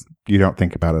weeks, you don't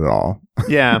think about it at all.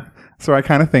 Yeah. So I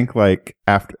kind of think like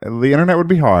after the internet would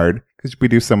be hard because we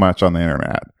do so much on the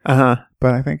internet. Uh-huh.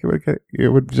 But I think it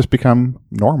would just become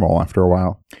normal after a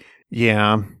while.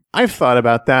 Yeah. I've thought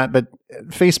about that, but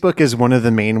Facebook is one of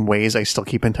the main ways I still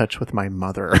keep in touch with my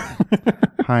mother.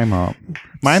 Hi, Mom.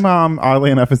 My mom,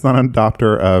 oddly enough, is not an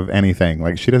adopter of anything.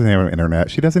 Like, she doesn't have an internet.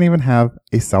 She doesn't even have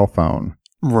a cell phone.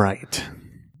 Right.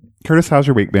 Curtis, how's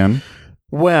your week been?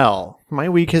 Well, my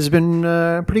week has been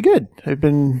pretty good. I've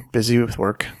been busy with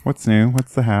work. What's new?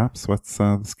 What's the haps? What's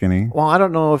the skinny? Well, I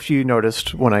don't know if you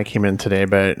noticed when I came in today,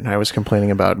 but I was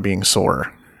complaining about being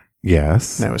sore.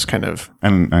 Yes. That was kind of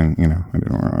and I didn't really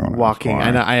want to walking.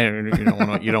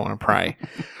 You don't want to pry.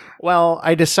 Well,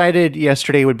 I decided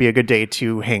yesterday would be a good day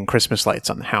to hang Christmas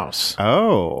lights on the house.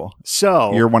 Oh.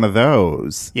 So you're one of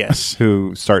those. Yes.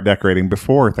 Who start decorating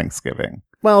before Thanksgiving.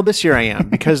 Well, this year I am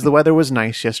because the weather was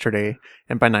nice yesterday.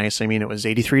 And by nice, I mean it was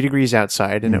 83 degrees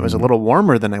outside and it was a little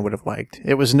warmer than I would have liked.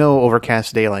 It was no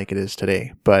overcast day like it is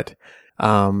today. But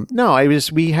no,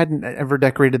 we hadn't ever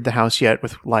decorated the house yet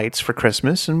with lights for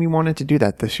Christmas and we wanted to do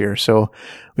that this year. So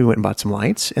we went and bought some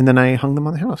lights and then I hung them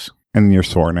on the house. And you're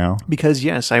sore now? Because,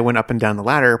 yes, I went up and down the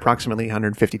ladder approximately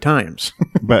 150 times.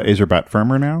 But is your butt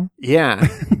firmer now? Yeah.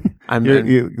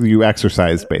 You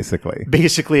exercised, basically.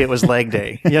 Basically, it was leg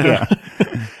day. Yeah.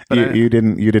 But you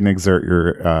didn't exert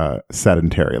your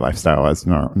sedentary lifestyle as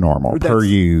normal, per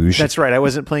usual. That's right. I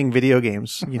wasn't playing video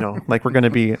games, like we're going to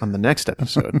be on the next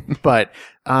episode. But,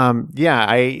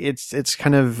 it's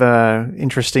kind of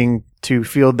interesting to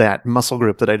feel that muscle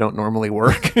group that I don't normally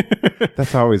work.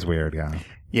 That's always weird, yeah.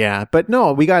 Yeah, but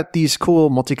no, we got these cool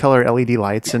multicolor LED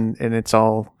lights and it's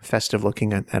all festive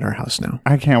looking at our house now.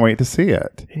 I can't wait to see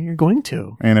it. And you're going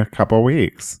to. In a couple of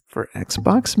weeks. For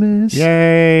Xboxmas.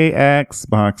 Yay,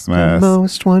 Xboxmas. The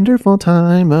most wonderful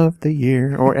time of the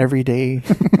year or every day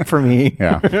for me.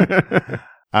 Yeah.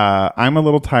 I'm a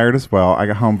little tired as well. I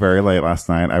got home very late last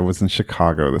night. I was in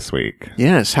Chicago this week.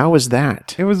 Yes. How was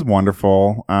that? It was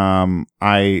wonderful.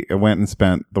 I went and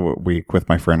spent the week with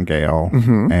my friend Gail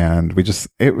and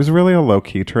it was really a low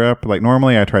key trip. Like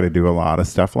normally I try to do a lot of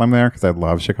stuff while I'm there because I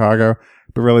love Chicago,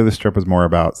 but really this trip was more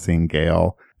about seeing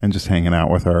Gail and just hanging out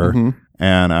with her.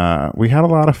 And, we had a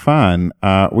lot of fun.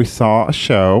 We saw a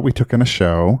show. We took in a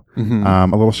show, a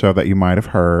little show that you might have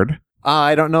heard.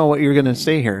 I don't know what you're going to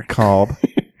say here. Called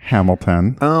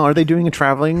Hamilton. Oh, are they doing a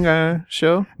traveling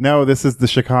show? No, this is the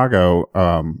Chicago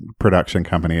production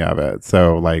company of it.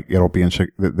 So, like, it'll be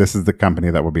this is the company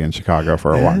that will be in Chicago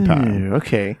for a long time.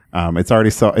 Okay. It's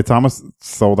already it's almost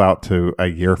sold out to a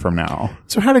year from now.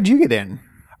 So, how did you get in?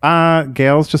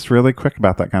 Gail's just really quick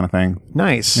about that kind of thing.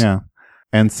 Nice. Yeah.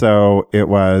 And so it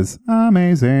was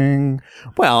amazing.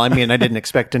 Well, I mean, I didn't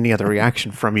expect any other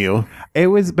reaction from you. It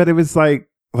was like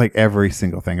every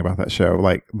single thing about that show.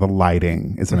 Like the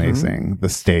lighting is amazing. The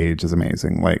stage is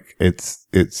amazing. Like it's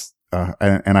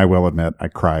and I will admit I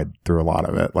cried through a lot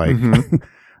of it. Like,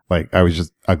 like I was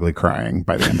just ugly crying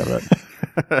by the end of it.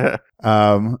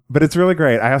 But it's really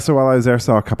great. I also, while I was there,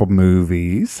 saw a couple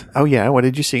movies. Oh, yeah. What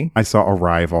did you see? I saw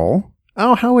Arrival.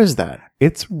 Oh, how is that?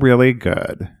 It's really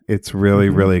good. It's really,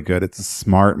 really good. It's a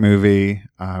smart movie.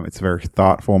 It's a very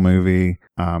thoughtful movie.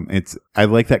 I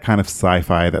like that kind of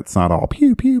sci-fi that's not all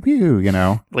pew, pew, pew, you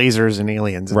know? Lasers and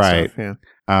aliens and Right. stuff.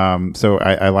 Yeah. So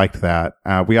I liked that.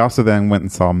 We also then went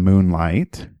and saw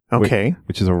Moonlight. Okay.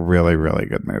 Which is a really, really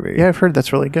good movie. Yeah, I've heard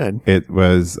that's really good. It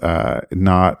was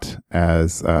not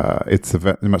as it's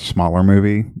a much smaller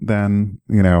movie than,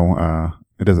 you know,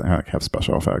 it doesn't have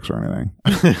special effects or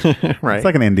anything. Right. It's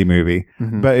like an indie movie,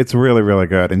 but it's really, really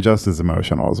good and just as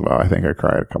emotional as well. I think I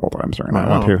cried a couple times during that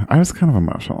one too. I was kind of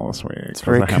emotional this week. It's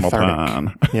very cathartic.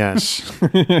 Hamilton. Yes.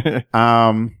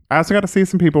 I also got to see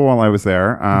some people while I was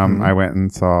there. I went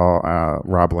and saw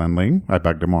Rob Lindley. I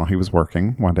bugged him while he was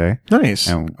working one day. Nice.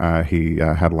 And he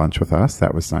had lunch with us.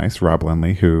 That was nice. Rob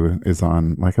Lindley, who is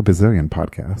on like a bazillion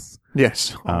podcasts.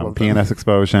 Yes. PNS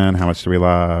Explosion, How Much Do We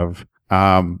Love?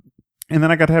 And then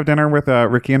I got to have dinner with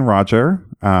Ricky and Roger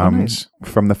nice.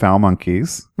 From the Foul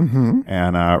Monkeys,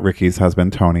 and Ricky's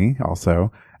husband, Tony,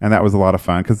 also. And that was a lot of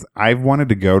fun because I've wanted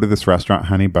to go to this restaurant,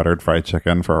 Honey Buttered Fried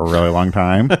Chicken, for a really long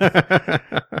time.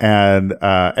 And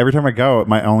every time I go,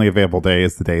 my only available day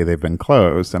is the day they've been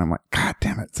closed. And I'm like, God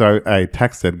damn it. So I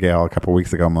texted Gail a couple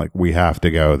weeks ago. I'm like, we have to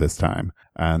go this time.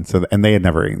 And so, and they had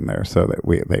never eaten there. So that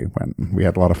they went, we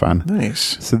had a lot of fun.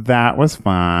 Nice. So that was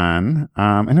fun.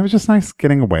 And it was just nice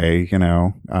getting away, you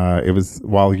know. It was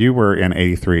while you were in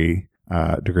 83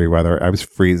 degree weather, I was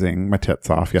freezing my tits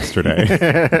off yesterday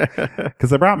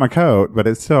because I brought my coat, but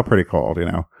it's still pretty cold, you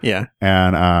know. Yeah.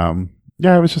 And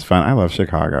yeah, it was just fun. I love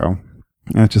Chicago.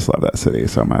 I just love that city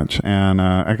so much. And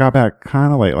I got back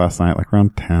kind of late last night, like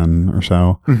around 10 or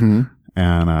so.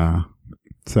 And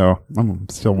so I'm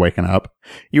still waking up.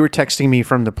 You were texting me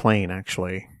from the plane,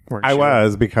 actually. I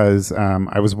was, because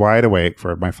I was wide awake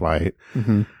for my flight.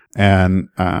 And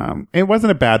it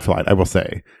wasn't a bad flight, I will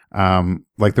say.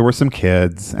 Like there were some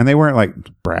kids, and they weren't like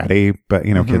bratty, but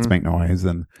you know, kids make noise,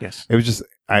 and yes, it was just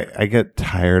I get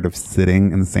tired of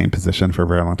sitting in the same position for a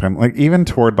very long time. Like even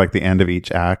toward like the end of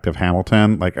each act of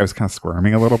Hamilton, like I was kind of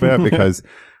squirming a little bit because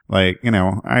like, you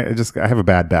know, I have a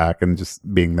bad back, and just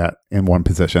being that in one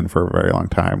position for a very long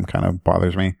time kind of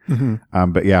bothers me.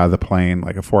 But yeah, the plane,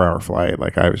 like a 4-hour flight,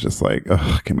 like I was just like,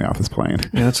 ugh, get me off this plane.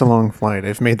 Yeah, it's a long flight.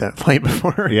 I've made that flight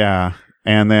before. Yeah.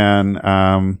 And then,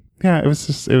 yeah, it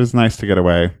was nice to get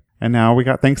away. And now we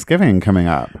got Thanksgiving coming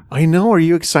up. I know. Are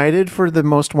you excited for the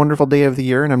most wonderful day of the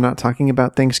year? And I'm not talking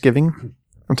about Thanksgiving.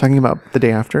 I'm talking about the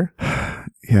day after.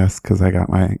 Yes, because I got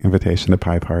my invitation to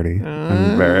pie party.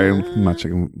 I'm very much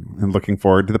looking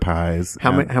forward to the pies.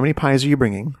 How many pies are you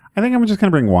bringing? I think I'm just going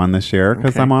to bring one this year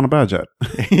because I'm on a budget.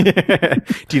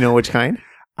 Do you know which kind?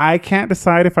 I can't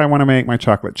decide if I want to make my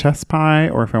chocolate chess pie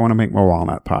or if I want to make my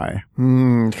walnut pie.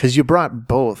 Because you brought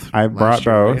both. I brought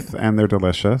both, right? And they're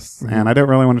delicious. And I don't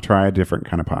really want to try a different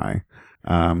kind of pie.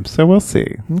 So we'll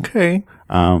see. Okay.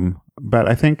 But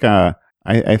I think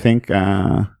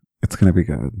it's going to be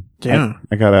good. Yeah.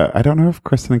 I don't know if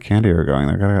Kristen and Candy are going.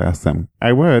 I got to ask them.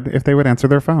 I would if they would answer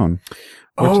their phone,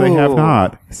 which they have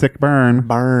not. Sick burn.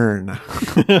 Burn.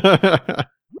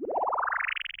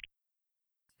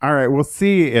 All right. We'll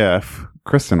see if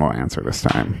Kristen will answer this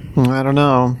time. I don't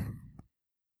know.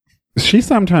 She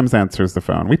sometimes answers the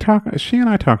phone. She and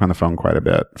I talk on the phone quite a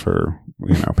bit for,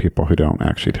 you know, people who don't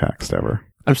actually text ever.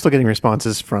 I'm still getting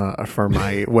responses for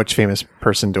my which famous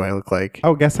person do I look like?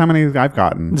 Oh, guess how many I've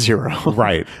gotten? 0.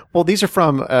 Right. Well, these are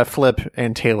from Flip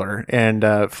and Taylor. And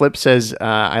Flip says,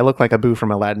 I look like Abu from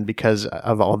Aladdin because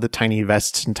of all the tiny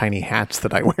vests and tiny hats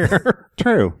that I wear.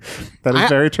 True. That is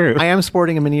very true. I am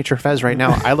sporting a miniature fez right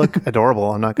now. I look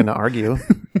adorable. I'm not going to argue.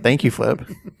 Thank you, Flip.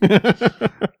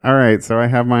 All right. So I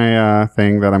have my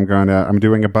thing that I'm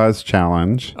doing a buzz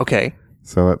challenge. Okay.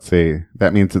 So let's see.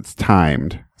 That means it's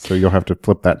timed. So you'll have to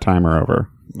flip that timer over.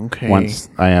 Okay.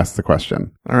 Once I ask the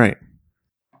question. All right.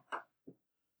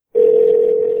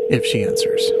 If she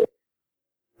answers.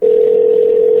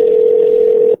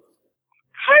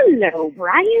 Hello,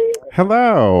 Brian.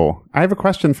 Hello. I have a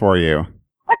question for you.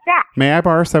 What's that? May I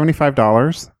borrow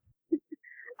 $75?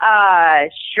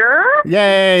 Sure.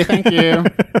 Yay. Thank you.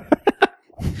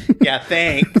 Yeah,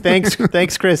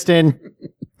 thanks, Kristen.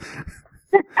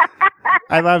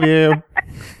 I love you.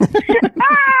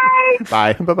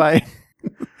 Bye. Bye.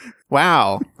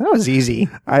 Wow, that was easy.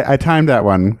 I timed that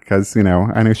one because, you know,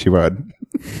 I knew she would.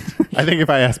 I think if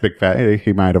I asked Big Fat,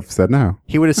 he might have said no.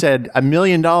 He would have said $1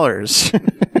 million. All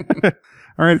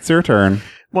right, it's your turn.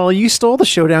 Well, you stole the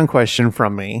showdown question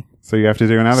from me. So you have to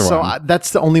do another one. So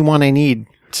that's the only one I need.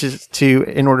 to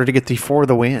in order to get the for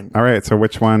the win. All right. So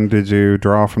which one did you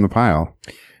draw from the pile?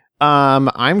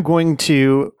 We're going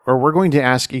to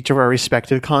ask each of our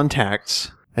respective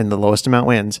contacts, and the lowest amount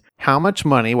wins. How much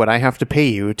money would I have to pay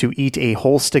you to eat a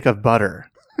whole stick of butter?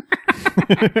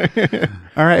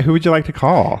 All right. Who would you like to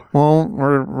call? Well,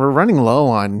 we're running low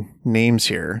on names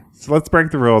here. So let's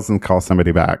break the rules and call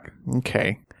somebody back.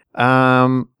 Okay.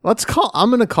 I'm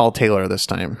going to call Taylor this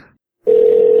time.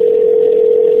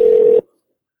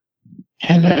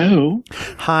 Hello.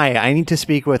 Hi, I need to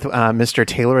speak with Mr.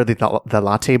 Taylor, the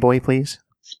latte boy, please.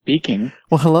 Speaking.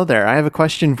 Well, hello there. I have a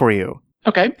question for you.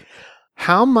 Okay.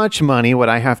 How much money would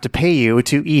I have to pay you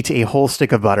to eat a whole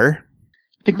stick of butter?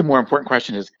 I think the more important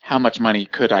question is, how much money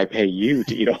could I pay you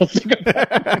to eat a whole stick of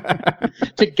butter?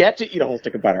 To get to eat a whole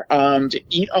stick of butter. To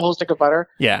eat a whole stick of butter?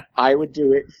 Yeah. I would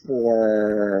do it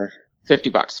for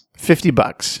 $50.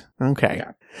 $50. Okay.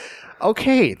 Yeah.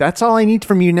 Okay, that's all I need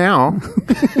from you now.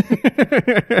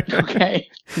 Okay.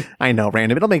 I know,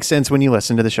 random. It'll make sense when you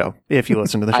listen to the show. If you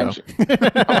listen to the show.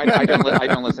 I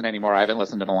don't listen anymore. I haven't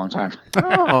listened in a long time.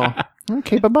 Oh,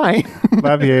 okay. Bye-bye.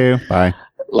 Love you. Bye.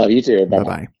 Love you too.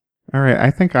 Bye-bye. All right.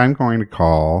 I think I'm going to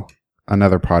call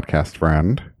another podcast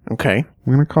friend. Okay.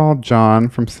 I'm going to call John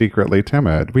from Secretly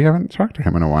Timid. We haven't talked to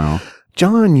him in a while.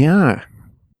 John, yeah.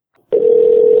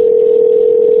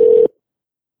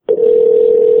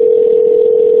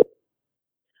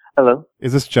 Hello.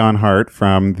 Is this John Hart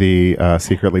from the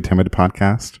Secretly Timid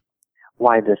podcast?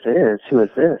 Why, this is. Who is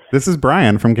this? This is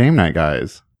Brian from Game Night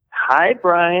Guys. Hi,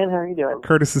 Brian. How are you doing?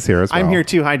 Curtis is here as well. I'm here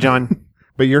too. Hi, John.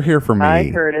 But you're here for me. Hi,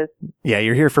 Curtis. Yeah,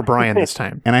 you're here for Brian this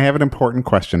time. And I have an important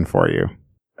question for you.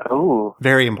 Oh.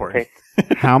 Very important.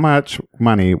 Okay. How much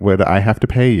money would I have to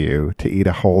pay you to eat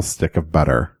a whole stick of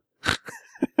butter?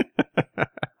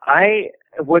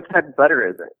 What type of butter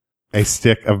is it? A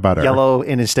stick of butter. Yellow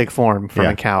in a stick form from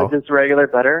a cow. Just regular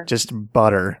butter? Just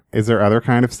butter. Is there other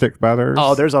kind of stick butters?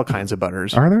 Oh, there's all kinds of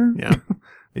butters. Are there? Yeah.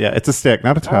 Yeah, it's a stick,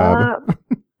 not a tub.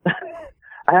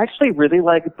 I actually really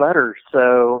like butter,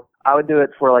 so I would do it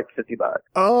for like $50.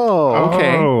 Oh,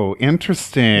 okay. Oh,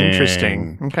 interesting.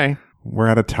 Interesting. Okay. We're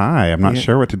at a tie. I'm not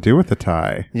sure what to do with the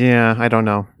tie. Yeah, I don't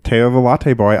know. Taylor the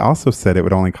Latte Boy also said it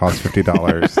would only cost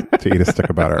 $50 to eat a stick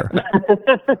of butter.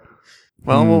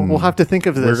 Well, we'll have to think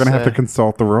of this. We're going to have to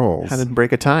consult the rules. How to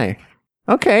break a tie.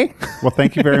 Okay. Well,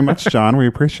 thank you very much, John. We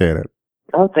appreciate it.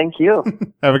 Oh, thank you.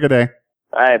 Have a good day.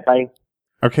 All right, bye.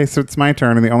 Okay, so it's my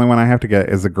turn, and the only one I have to get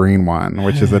is a green one,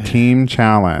 which is a team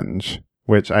challenge,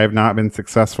 which I have not been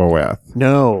successful with.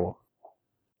 No.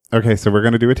 Okay, so we're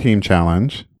going to do a team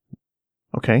challenge.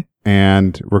 Okay.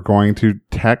 And we're going to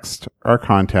text our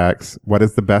contacts what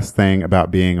is the best thing about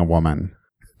being a woman.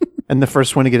 And the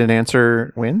first one to get an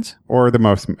answer wins? Or the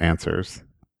most answers.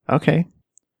 Okay.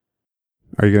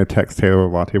 Are you going to text Taylor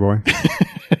the Latte Boy?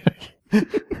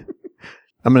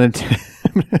 I'm going to...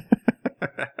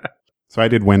 So I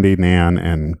did Wendy, Nan,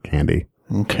 and Candy.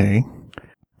 Okay.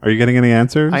 Are you getting any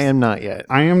answers? I am not yet.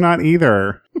 I am not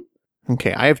either.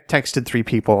 Okay, I have texted 3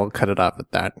 people. I'll cut it off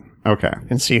at that. Okay.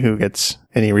 And see who gets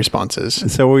any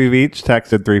responses. So we've each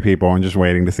texted 3 people and just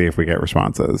waiting to see if we get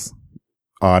responses.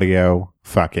 Audio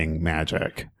fucking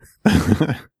magic.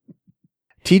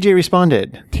 TJ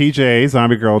responded. TJ,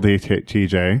 Zombie Girl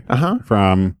TJ. Uh-huh.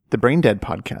 From the Brain Dead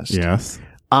podcast. Yes.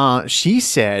 She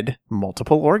said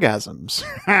multiple orgasms.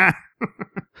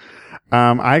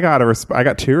 I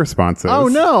got 2 responses. Oh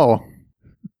no.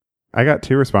 I got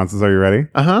 2 responses. Are you ready?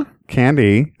 Uh-huh.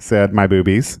 Candy said my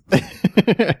boobies.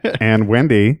 And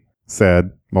Wendy said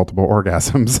multiple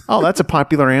orgasms. Oh, that's a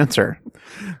popular answer.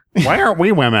 Why aren't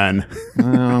we women?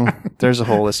 Well, there's a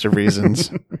whole list of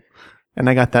reasons. And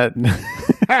I got that.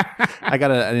 I got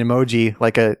an emoji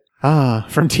like a,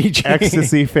 from TJ.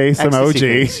 Ecstasy face emoji.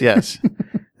 Face, yes.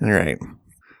 All right.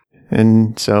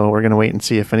 And so we're going to wait and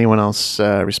see if anyone else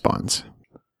responds.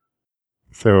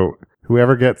 So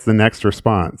whoever gets the next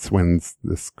response wins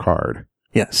this card.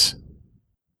 Yes.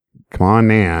 Come on,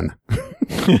 Nan.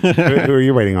 Who are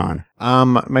you waiting on?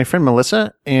 My friend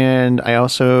Melissa, and I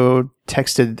also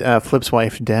texted Flip's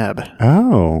wife, Deb.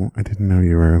 Oh, I didn't know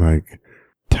you were like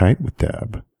tight with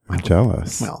Deb. I'm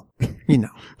jealous. Well, you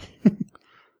know.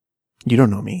 You don't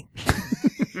know me.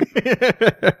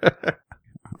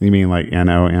 You mean like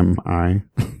Nomi?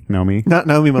 Know me? Not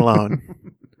Nomi Malone.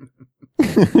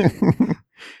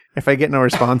 If I get no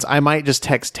response, I might just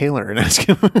text Taylor and ask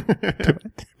him.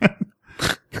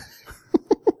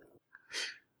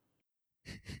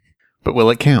 But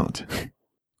will it count?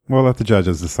 We'll let the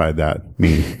judges decide that.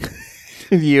 Me.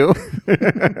 You.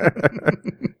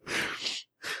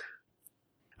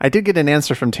 I did get an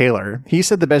answer from Taylor. He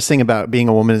said the best thing about being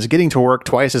a woman is getting to work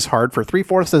twice as hard for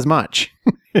 3/4 as much.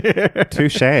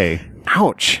 Touche.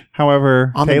 Ouch.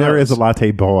 However, On the Taylor nose. is a latte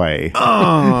boy.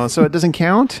 Oh, so it doesn't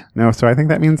count? No, so I think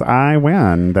that means I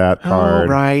win that card. All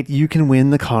right, you can win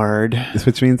the card.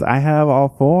 Which means I have all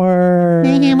 4.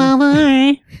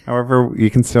 However,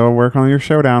 you can still work on your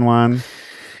showdown one.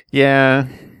 Yeah.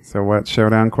 So what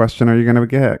showdown question are you going to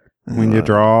get when you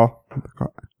draw the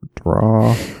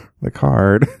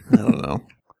card? I don't know.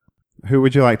 Who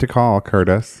would you like to call,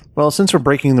 Curtis? Well, since we're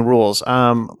breaking the rules,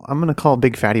 I'm going to call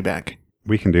Big Fatty back.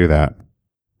 We can do that.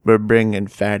 We're bringing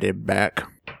Fatty back.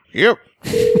 Yep.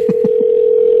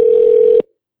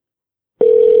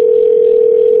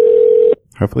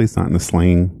 Hopefully he's not in the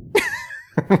sling.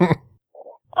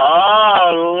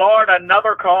 Oh, Lord,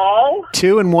 another call?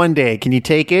 2 in 1 day. Can you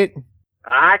take it?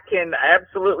 I can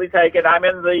absolutely take it. I'm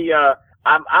in the,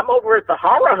 I'm over at the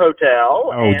Hara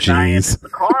Hotel. Oh, and I am in jeez. the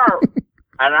car,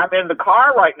 and I'm in the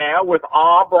car right now with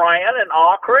Brian and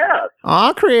Chris.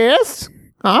 Chris.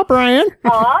 Brian.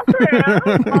 Chris.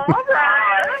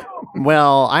 Brian.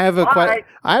 Well, I have a Right.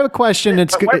 I have a question.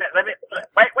 It's Wait a minute,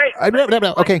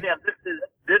 wait. Okay.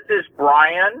 This is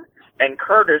Brian and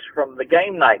Curtis from the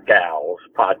Game Night Gals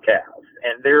podcast,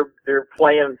 and they're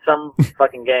playing some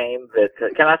fucking game that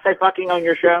can I say fucking on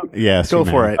your show? Yes, Go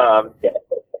you for may. it.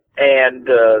 And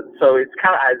so it's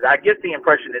kind of I get the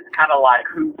impression it's kind of like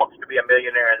Who Wants to Be a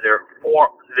Millionaire, and they're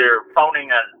phoning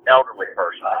an elderly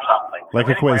person or something. Like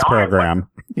So a quiz anyway, program.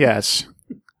 Yes.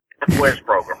 A quiz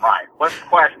program, right? What's the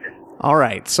question? All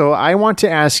right. So I want to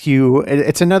ask you,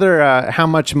 it's another how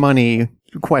much money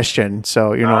question.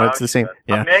 So, it's the same.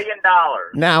 Yeah. $1 million.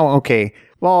 Now, okay.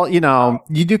 Well, you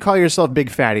do call yourself Big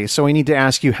Fatty. So I need to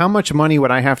ask you, how much money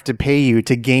would I have to pay you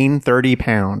to gain 30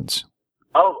 pounds?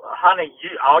 Oh, honey,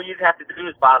 all you'd have to do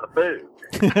is buy the food.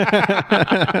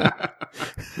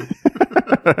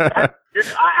 I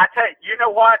tell you, you know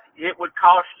what? It would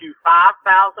cost you $5,000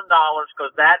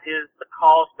 because that is the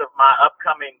cost of my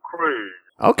upcoming cruise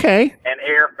Okay. and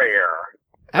airfare.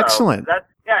 Excellent. So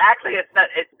actually, it's not.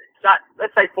 It's not.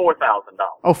 Let's say $4,000.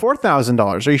 Oh,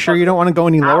 $4,000. Are you sure you don't want to go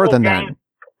any lower than that?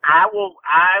 I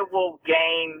will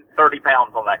gain 30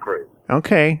 pounds on that cruise.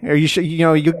 Okay. Are you sure?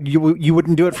 You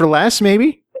wouldn't do it for less,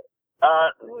 maybe?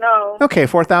 No. Okay,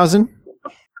 4,000.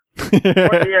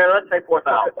 Yeah, let's say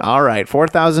 4,000. All right,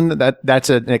 4,000. That's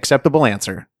an acceptable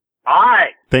answer. All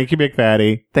right. Thank you, Big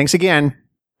Fatty. Thanks again.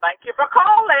 Thank you for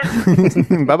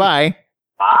calling. Bye-bye.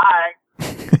 Bye.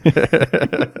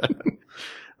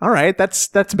 All right, that's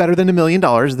better than $1 million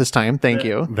this time. Thank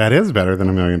you. That is better than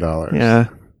 $1 million. Yeah.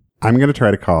 I'm going to try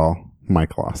to call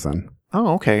Mike Lawson.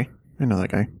 Oh, okay. I know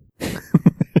that guy.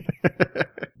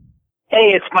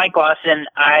 Hey, it's Mike Lawson.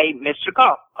 I missed your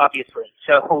call, obviously.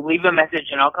 So leave a message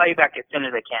and I'll call you back as soon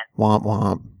as I can. Womp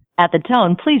womp. At the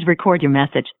tone, please record your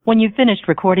message. When you've finished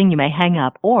recording, you may hang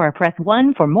up or press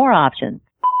 1 for more options.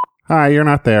 Hi, you're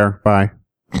not there. Bye.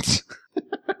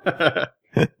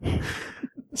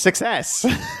 Success.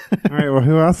 All right, well,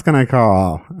 who else can I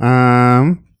call?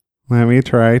 Let me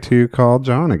try to call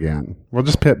John again. We'll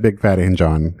just pit Big Fatty and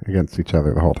John against each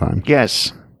other the whole time.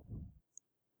 Yes.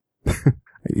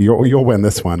 You'll win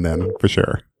this one then, for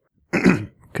sure.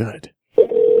 Good.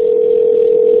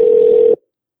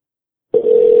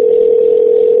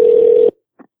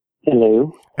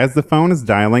 Hello. As the phone is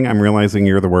dialing, I'm realizing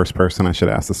you're the worst person I should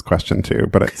ask this question to,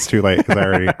 but it's too late because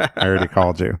I already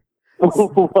called you.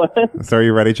 What? So are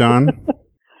you ready, John?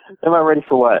 Am I ready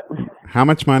for what? How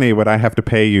much money would I have to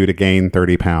pay you to gain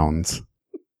 30 pounds?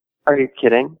 Are you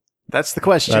kidding? That's the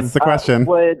question. That's the question.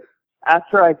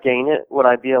 After I gain it, would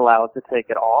I be allowed to take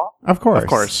it off? Of course. Of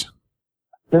course.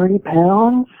 30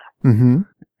 pounds? Mm-hmm.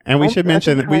 And we should That's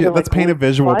mention, kind of let's like paint a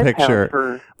visual 5 pounds picture.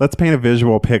 for- Let's paint a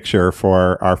visual picture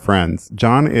for our friends.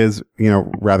 John is,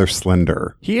 rather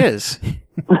slender. He is.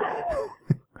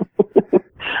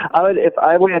 If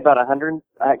I weigh about 100,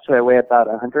 actually I weigh about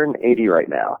 180 right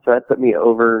now, so that put me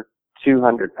over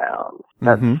 200 pounds.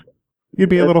 That's, You'd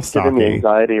be a little that's giving me stocky.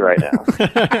 anxiety right now.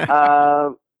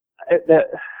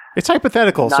 It's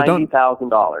hypothetical, so don't.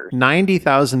 $90,000.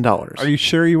 $90,000. Are you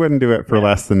sure you wouldn't do it for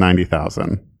less than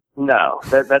 90,000? No,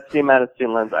 that's the amount of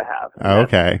student loans I have.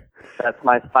 Okay. That's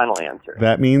my final answer.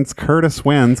 That means Curtis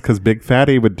wins because Big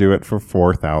Fatty would do it for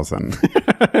 4,000.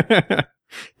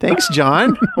 Thanks,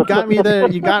 John. You got me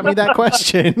that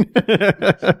question.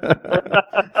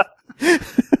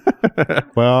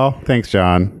 Well, thanks,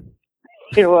 John.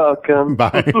 You're welcome.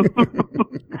 Bye.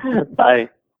 Bye.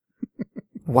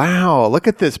 Wow, look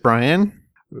at this, Brian.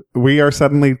 We are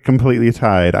suddenly completely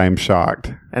tied. I'm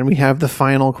shocked. And we have the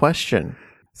final question.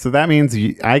 So that means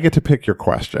I get to pick your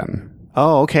question.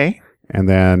 Oh, okay. and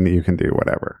then you can do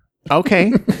whatever.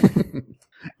 Okay.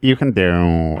 You can do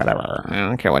whatever. I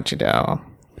don't care what you do.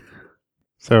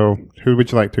 So, who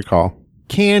would you like to call?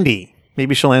 Candy.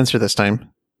 Maybe she'll answer this time.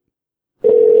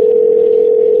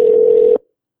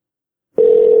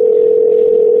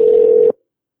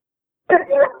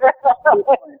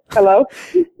 Hello?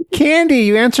 Candy,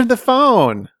 you answered the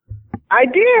phone. I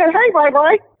did. Hey,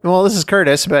 bye-bye. Well, this is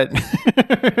Curtis, but...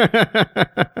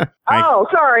 Oh,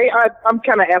 sorry. I'm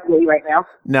kind of athlete right now.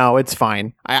 No, it's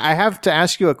fine. I have to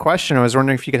ask you a question. I was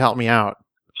wondering if you could help me out.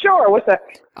 Sure, what's that?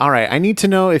 All right, I need to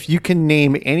know if you can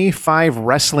name any 5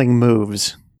 wrestling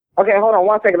moves. Okay, hold on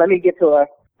 1 second. Let me get to a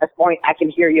point I can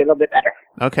hear you a little bit better.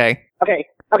 Okay. Okay,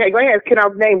 go ahead. Can I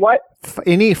name what?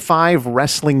 Any 5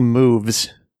 wrestling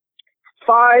moves.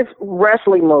 5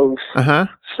 wrestling moves. Uh-huh.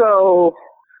 So,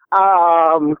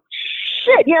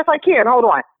 shit, yes, I can. Hold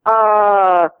on.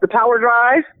 The power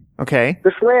drive. Okay.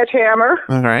 The sledgehammer.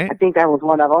 All right. I think that was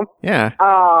one of them. Yeah.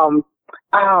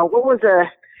 What was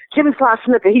Jimmy Fly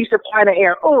Smith that he used to fly in the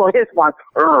air? Oh, his one.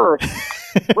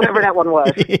 Whatever that one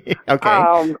was.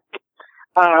 Okay.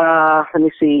 Let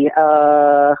me see.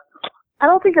 I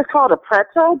don't think it's called a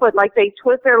pretzel, but like they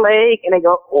twist their leg and they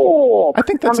go, oh. I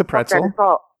think that's a pretzel.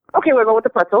 Okay, we'll go with the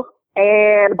pretzel.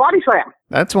 And body slam.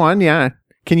 That's one, yeah.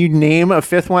 Can you name a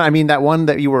 5th one? I mean, that one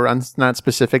that you were not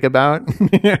specific about.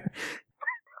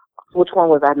 Which one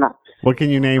was I not? Well, can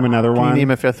you name another one? Can you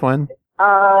name a 5th one?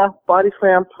 Body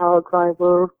slam, power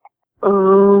driver,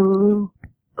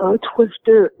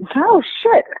 twister. Oh,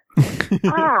 shit.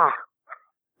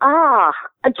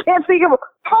 I can't think of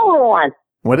hold on.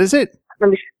 What is it?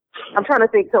 I'm trying to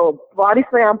think. So, body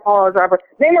slam, power driver.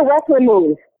 Name a wrestling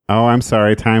move. Oh, I'm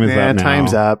sorry. Time is up now.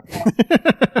 Time's up.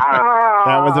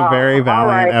 That was a very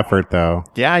valiant effort, though.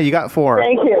 Yeah, you got 4.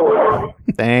 Thank you.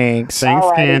 Thanks. Thanks,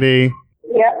 Candy.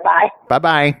 Yep, bye.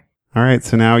 Bye-bye. All right,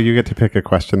 so now you get to pick a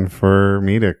question for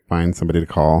me to find somebody to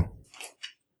call.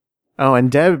 Oh, and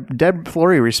Deb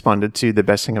Flory responded to the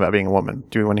best thing about being a woman.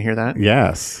 Do we want to hear that?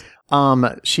 Yes.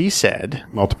 She said...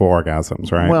 Multiple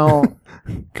orgasms, right? Well...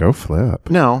 Go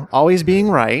flip. No, always being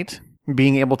right,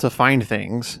 being able to find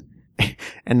things,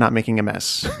 and not making a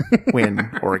mess when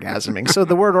orgasming. So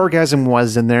the word orgasm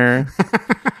was in there.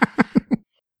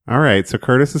 All right, so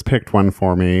Curtis has picked one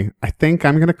for me. I think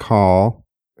I'm going to call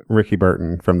Ricky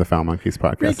Burton from the Foul Monkeys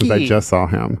podcast, because I just saw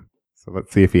him. So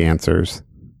let's see if he answers.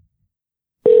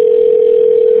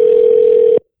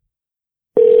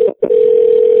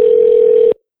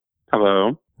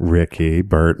 Hello. Ricky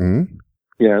Burton.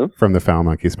 Yes. From the Foul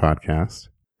Monkeys podcast.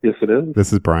 Yes, it is.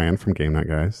 This is Brian from Game Night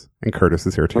Guys. And Curtis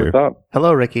is here too. What's up?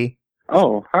 Hello, Ricky.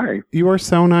 Oh, hi. You are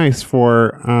so nice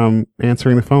for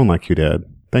answering the phone like you did.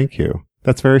 Thank you.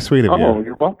 That's very sweet of you. Oh,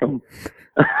 you're welcome.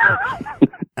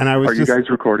 And I was Are you guys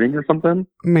recording or something?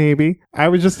 Maybe. I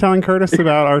was just telling Curtis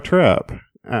about our trip,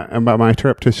 about my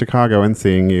trip to Chicago and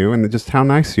seeing you, and just how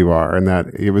nice you are, and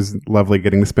that it was lovely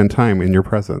getting to spend time in your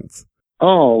presence.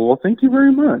 Oh, well, thank you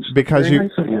very much. Because very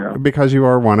nice of you. Because you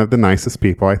are one of the nicest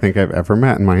people I think I've ever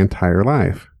met in my entire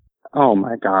life. Oh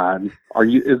my God.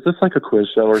 Is this like a quiz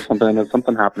show or something? Is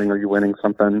something happening? Are you winning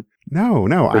something? No.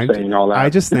 For saying all that?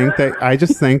 I just think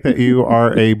that you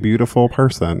are a beautiful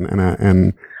person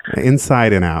and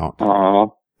inside and out.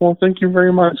 Oh, well, thank you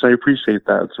very much. I appreciate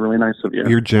that. It's really nice of you.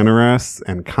 You're generous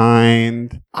and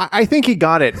kind. I think he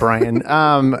got it, Brian.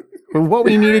 What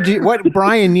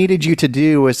Brian needed you to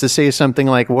do was to say something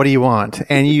like, "What do you want?"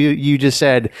 And you just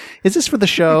said, "Is this for the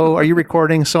show? Are you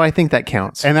recording?" So I think that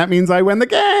counts. And that means I win the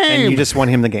game. And you just won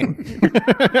him the game.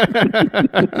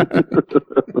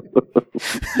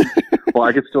 Well,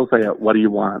 I could still say it. What do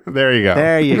you want? There you go.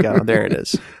 There you go. There it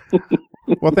is.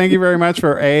 Well, thank you very much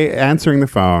for A, answering the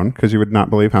phone, because you would not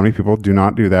believe how many people do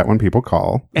not do that when people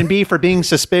call. And B, for being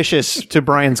suspicious to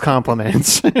Brian's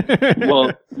compliments.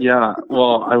 Well, yeah.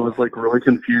 Well, I was like really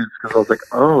confused because I was like,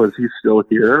 oh, is he still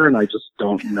here? And I just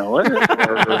don't know it.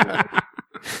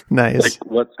 Nice. Like,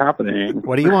 what's happening?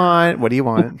 What do you want? What do you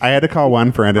want? I had to call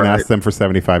one friend and ask them for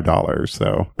 $75,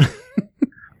 so...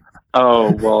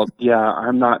 Oh, well, yeah,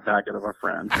 I'm not that good of a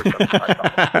friend. For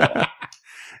 $75.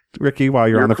 Ricky, while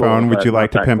you're on the phone, would you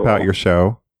like to pimp out your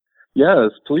show?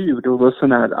 Yes, please. Go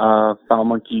listen at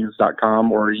foulmonkeys.com,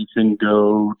 or you can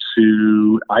go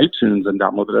to iTunes and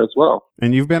download it as well.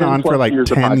 And you've been on for like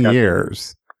 10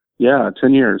 years. Yeah,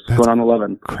 10 years. That's going on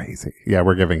 11. Crazy. Yeah,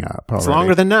 we're giving up already. It's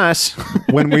longer than us.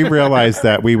 When we realized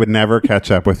that we would never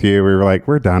catch up with you, we were like,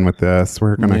 we're done with this.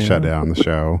 We're going to shut down the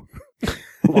show.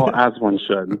 Well, as one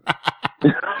should.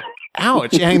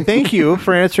 Ouch. And thank you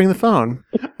for answering the phone.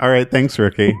 All right. Thanks,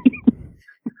 Ricky.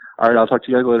 All right. I'll talk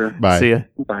to you guys later. Bye. See ya.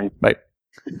 Bye. Bye.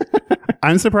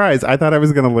 I'm surprised. I thought I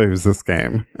was going to lose this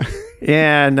game.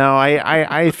 Yeah, no,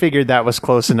 I figured that was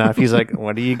close enough. He's like,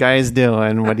 what are you guys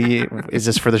doing? Is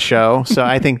this for the show? So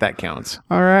I think that counts.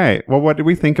 All right. Well, what did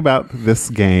we think about this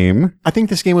game? I think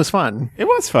this game was fun. It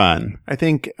was fun. I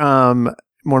think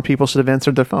more people should have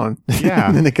answered their phone.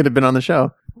 Yeah. Then they could have been on the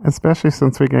show. Especially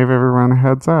since we gave everyone a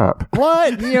heads up.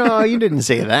 What? You didn't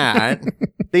say that.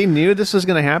 They knew this was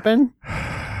going to happen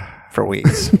for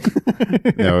weeks.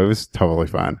 No, it was totally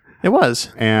fun. It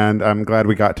was. And I'm glad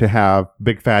we got to have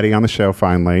Big Fatty on the show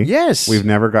finally. Yes. We've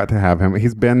never got to have him.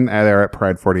 He's been there at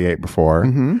Pride 48 before,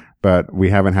 but we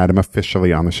haven't had him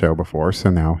officially on the show before, so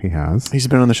now he has. He's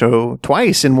been on the show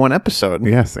twice in one episode.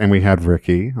 Yes, and we had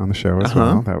Ricky on the show as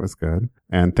well. That was good.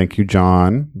 And thank you,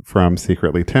 John, from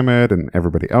Secretly Timid, and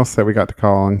everybody else that we got to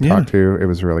call and talk to. It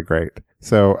was really great.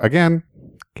 So, again,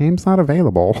 game's not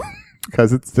available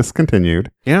because it's discontinued.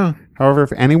 Yeah. However,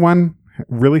 if anyone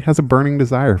really has a burning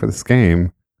desire for this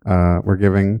game, we're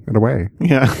giving it away.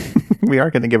 Yeah, we are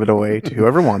going to give it away to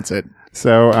whoever wants it.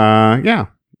 So, yeah.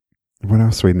 What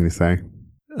else do we need to say?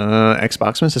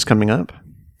 Xboxmas is coming up.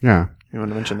 Yeah. You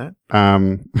want to mention that?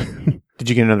 Did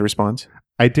you get another response?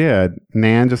 I did.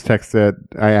 Nan just texted.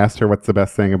 I asked her what's the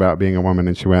best thing about being a woman,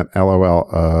 and she went,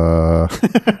 LOL.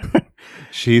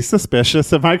 She's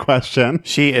suspicious of my question.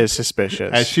 She is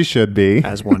suspicious. As she should be.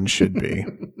 As one should be.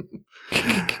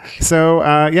 So,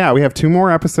 yeah, we have 2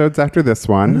 more episodes after this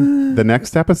one. The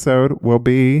next episode will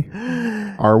be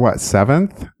our,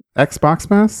 7th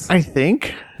Xboxmas? I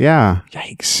think. Yeah.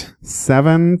 Yikes.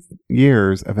 7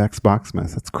 years of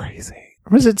Xboxmas. That's crazy.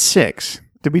 Or was it 6?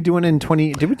 Did we do one in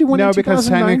 20? Did we do one in 2009? No, because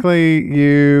technically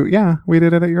we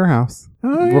did it at your house.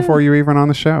 Oh, yeah. Before you were even on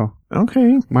the show.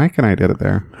 Okay. Mike and I did it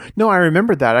there. No, I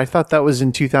remembered that. I thought that was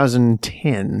in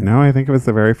 2010. No, I think it was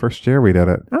the very first year we did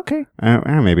it. Okay.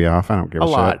 I may be off. I don't give a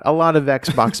shit. A lot of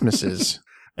Xboxmases.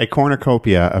 A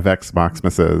cornucopia of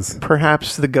Xboxmases.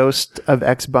 Perhaps the ghost of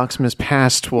Xboxmas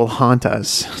past will haunt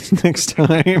us next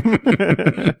time.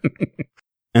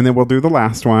 And then we'll do the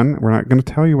last one. We're not going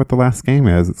to tell you what the last game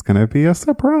is. It's going to be a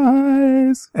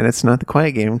surprise. And it's not the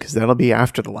quiet game because that'll be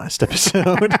after the last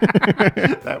episode.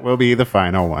 That will be the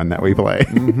final one that we play.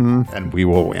 And we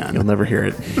will win. You'll never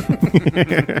hear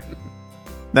it.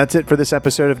 That's it for this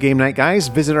episode of Game Night Guys.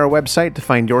 Visit our website to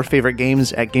find your favorite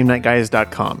games at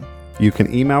GameNightGuys.com. You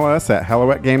can email us at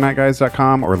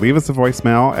hello@GameNightGuys.com or leave us a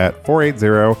voicemail at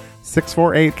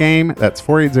 480-648-GAME. That's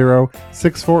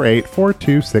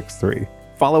 480-648-4263.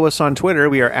 Follow us on Twitter.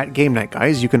 We are at Game Night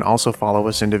Guys. You can also follow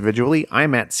us individually.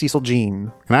 I'm at Cecil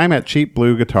Jean. And I'm at Cheap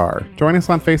Blue Guitar. Join us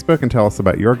on Facebook and tell us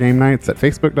about your game nights at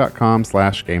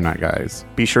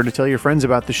facebook.com/GameNightGuys. Be sure to tell your friends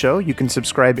about the show. You can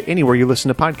subscribe anywhere you listen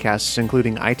to podcasts,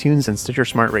 including iTunes and Stitcher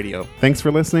Smart Radio. Thanks for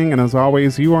listening, and as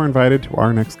always, you are invited to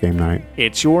our next game night.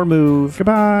 It's your move.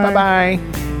 Goodbye. Bye-bye.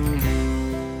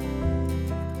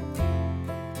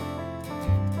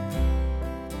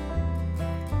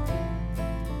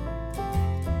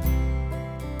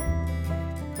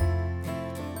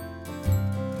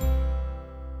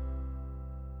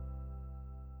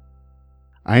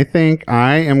 I think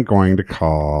I am going to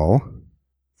call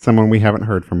someone we haven't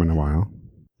heard from in a while.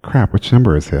 Crap, which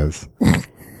number is his?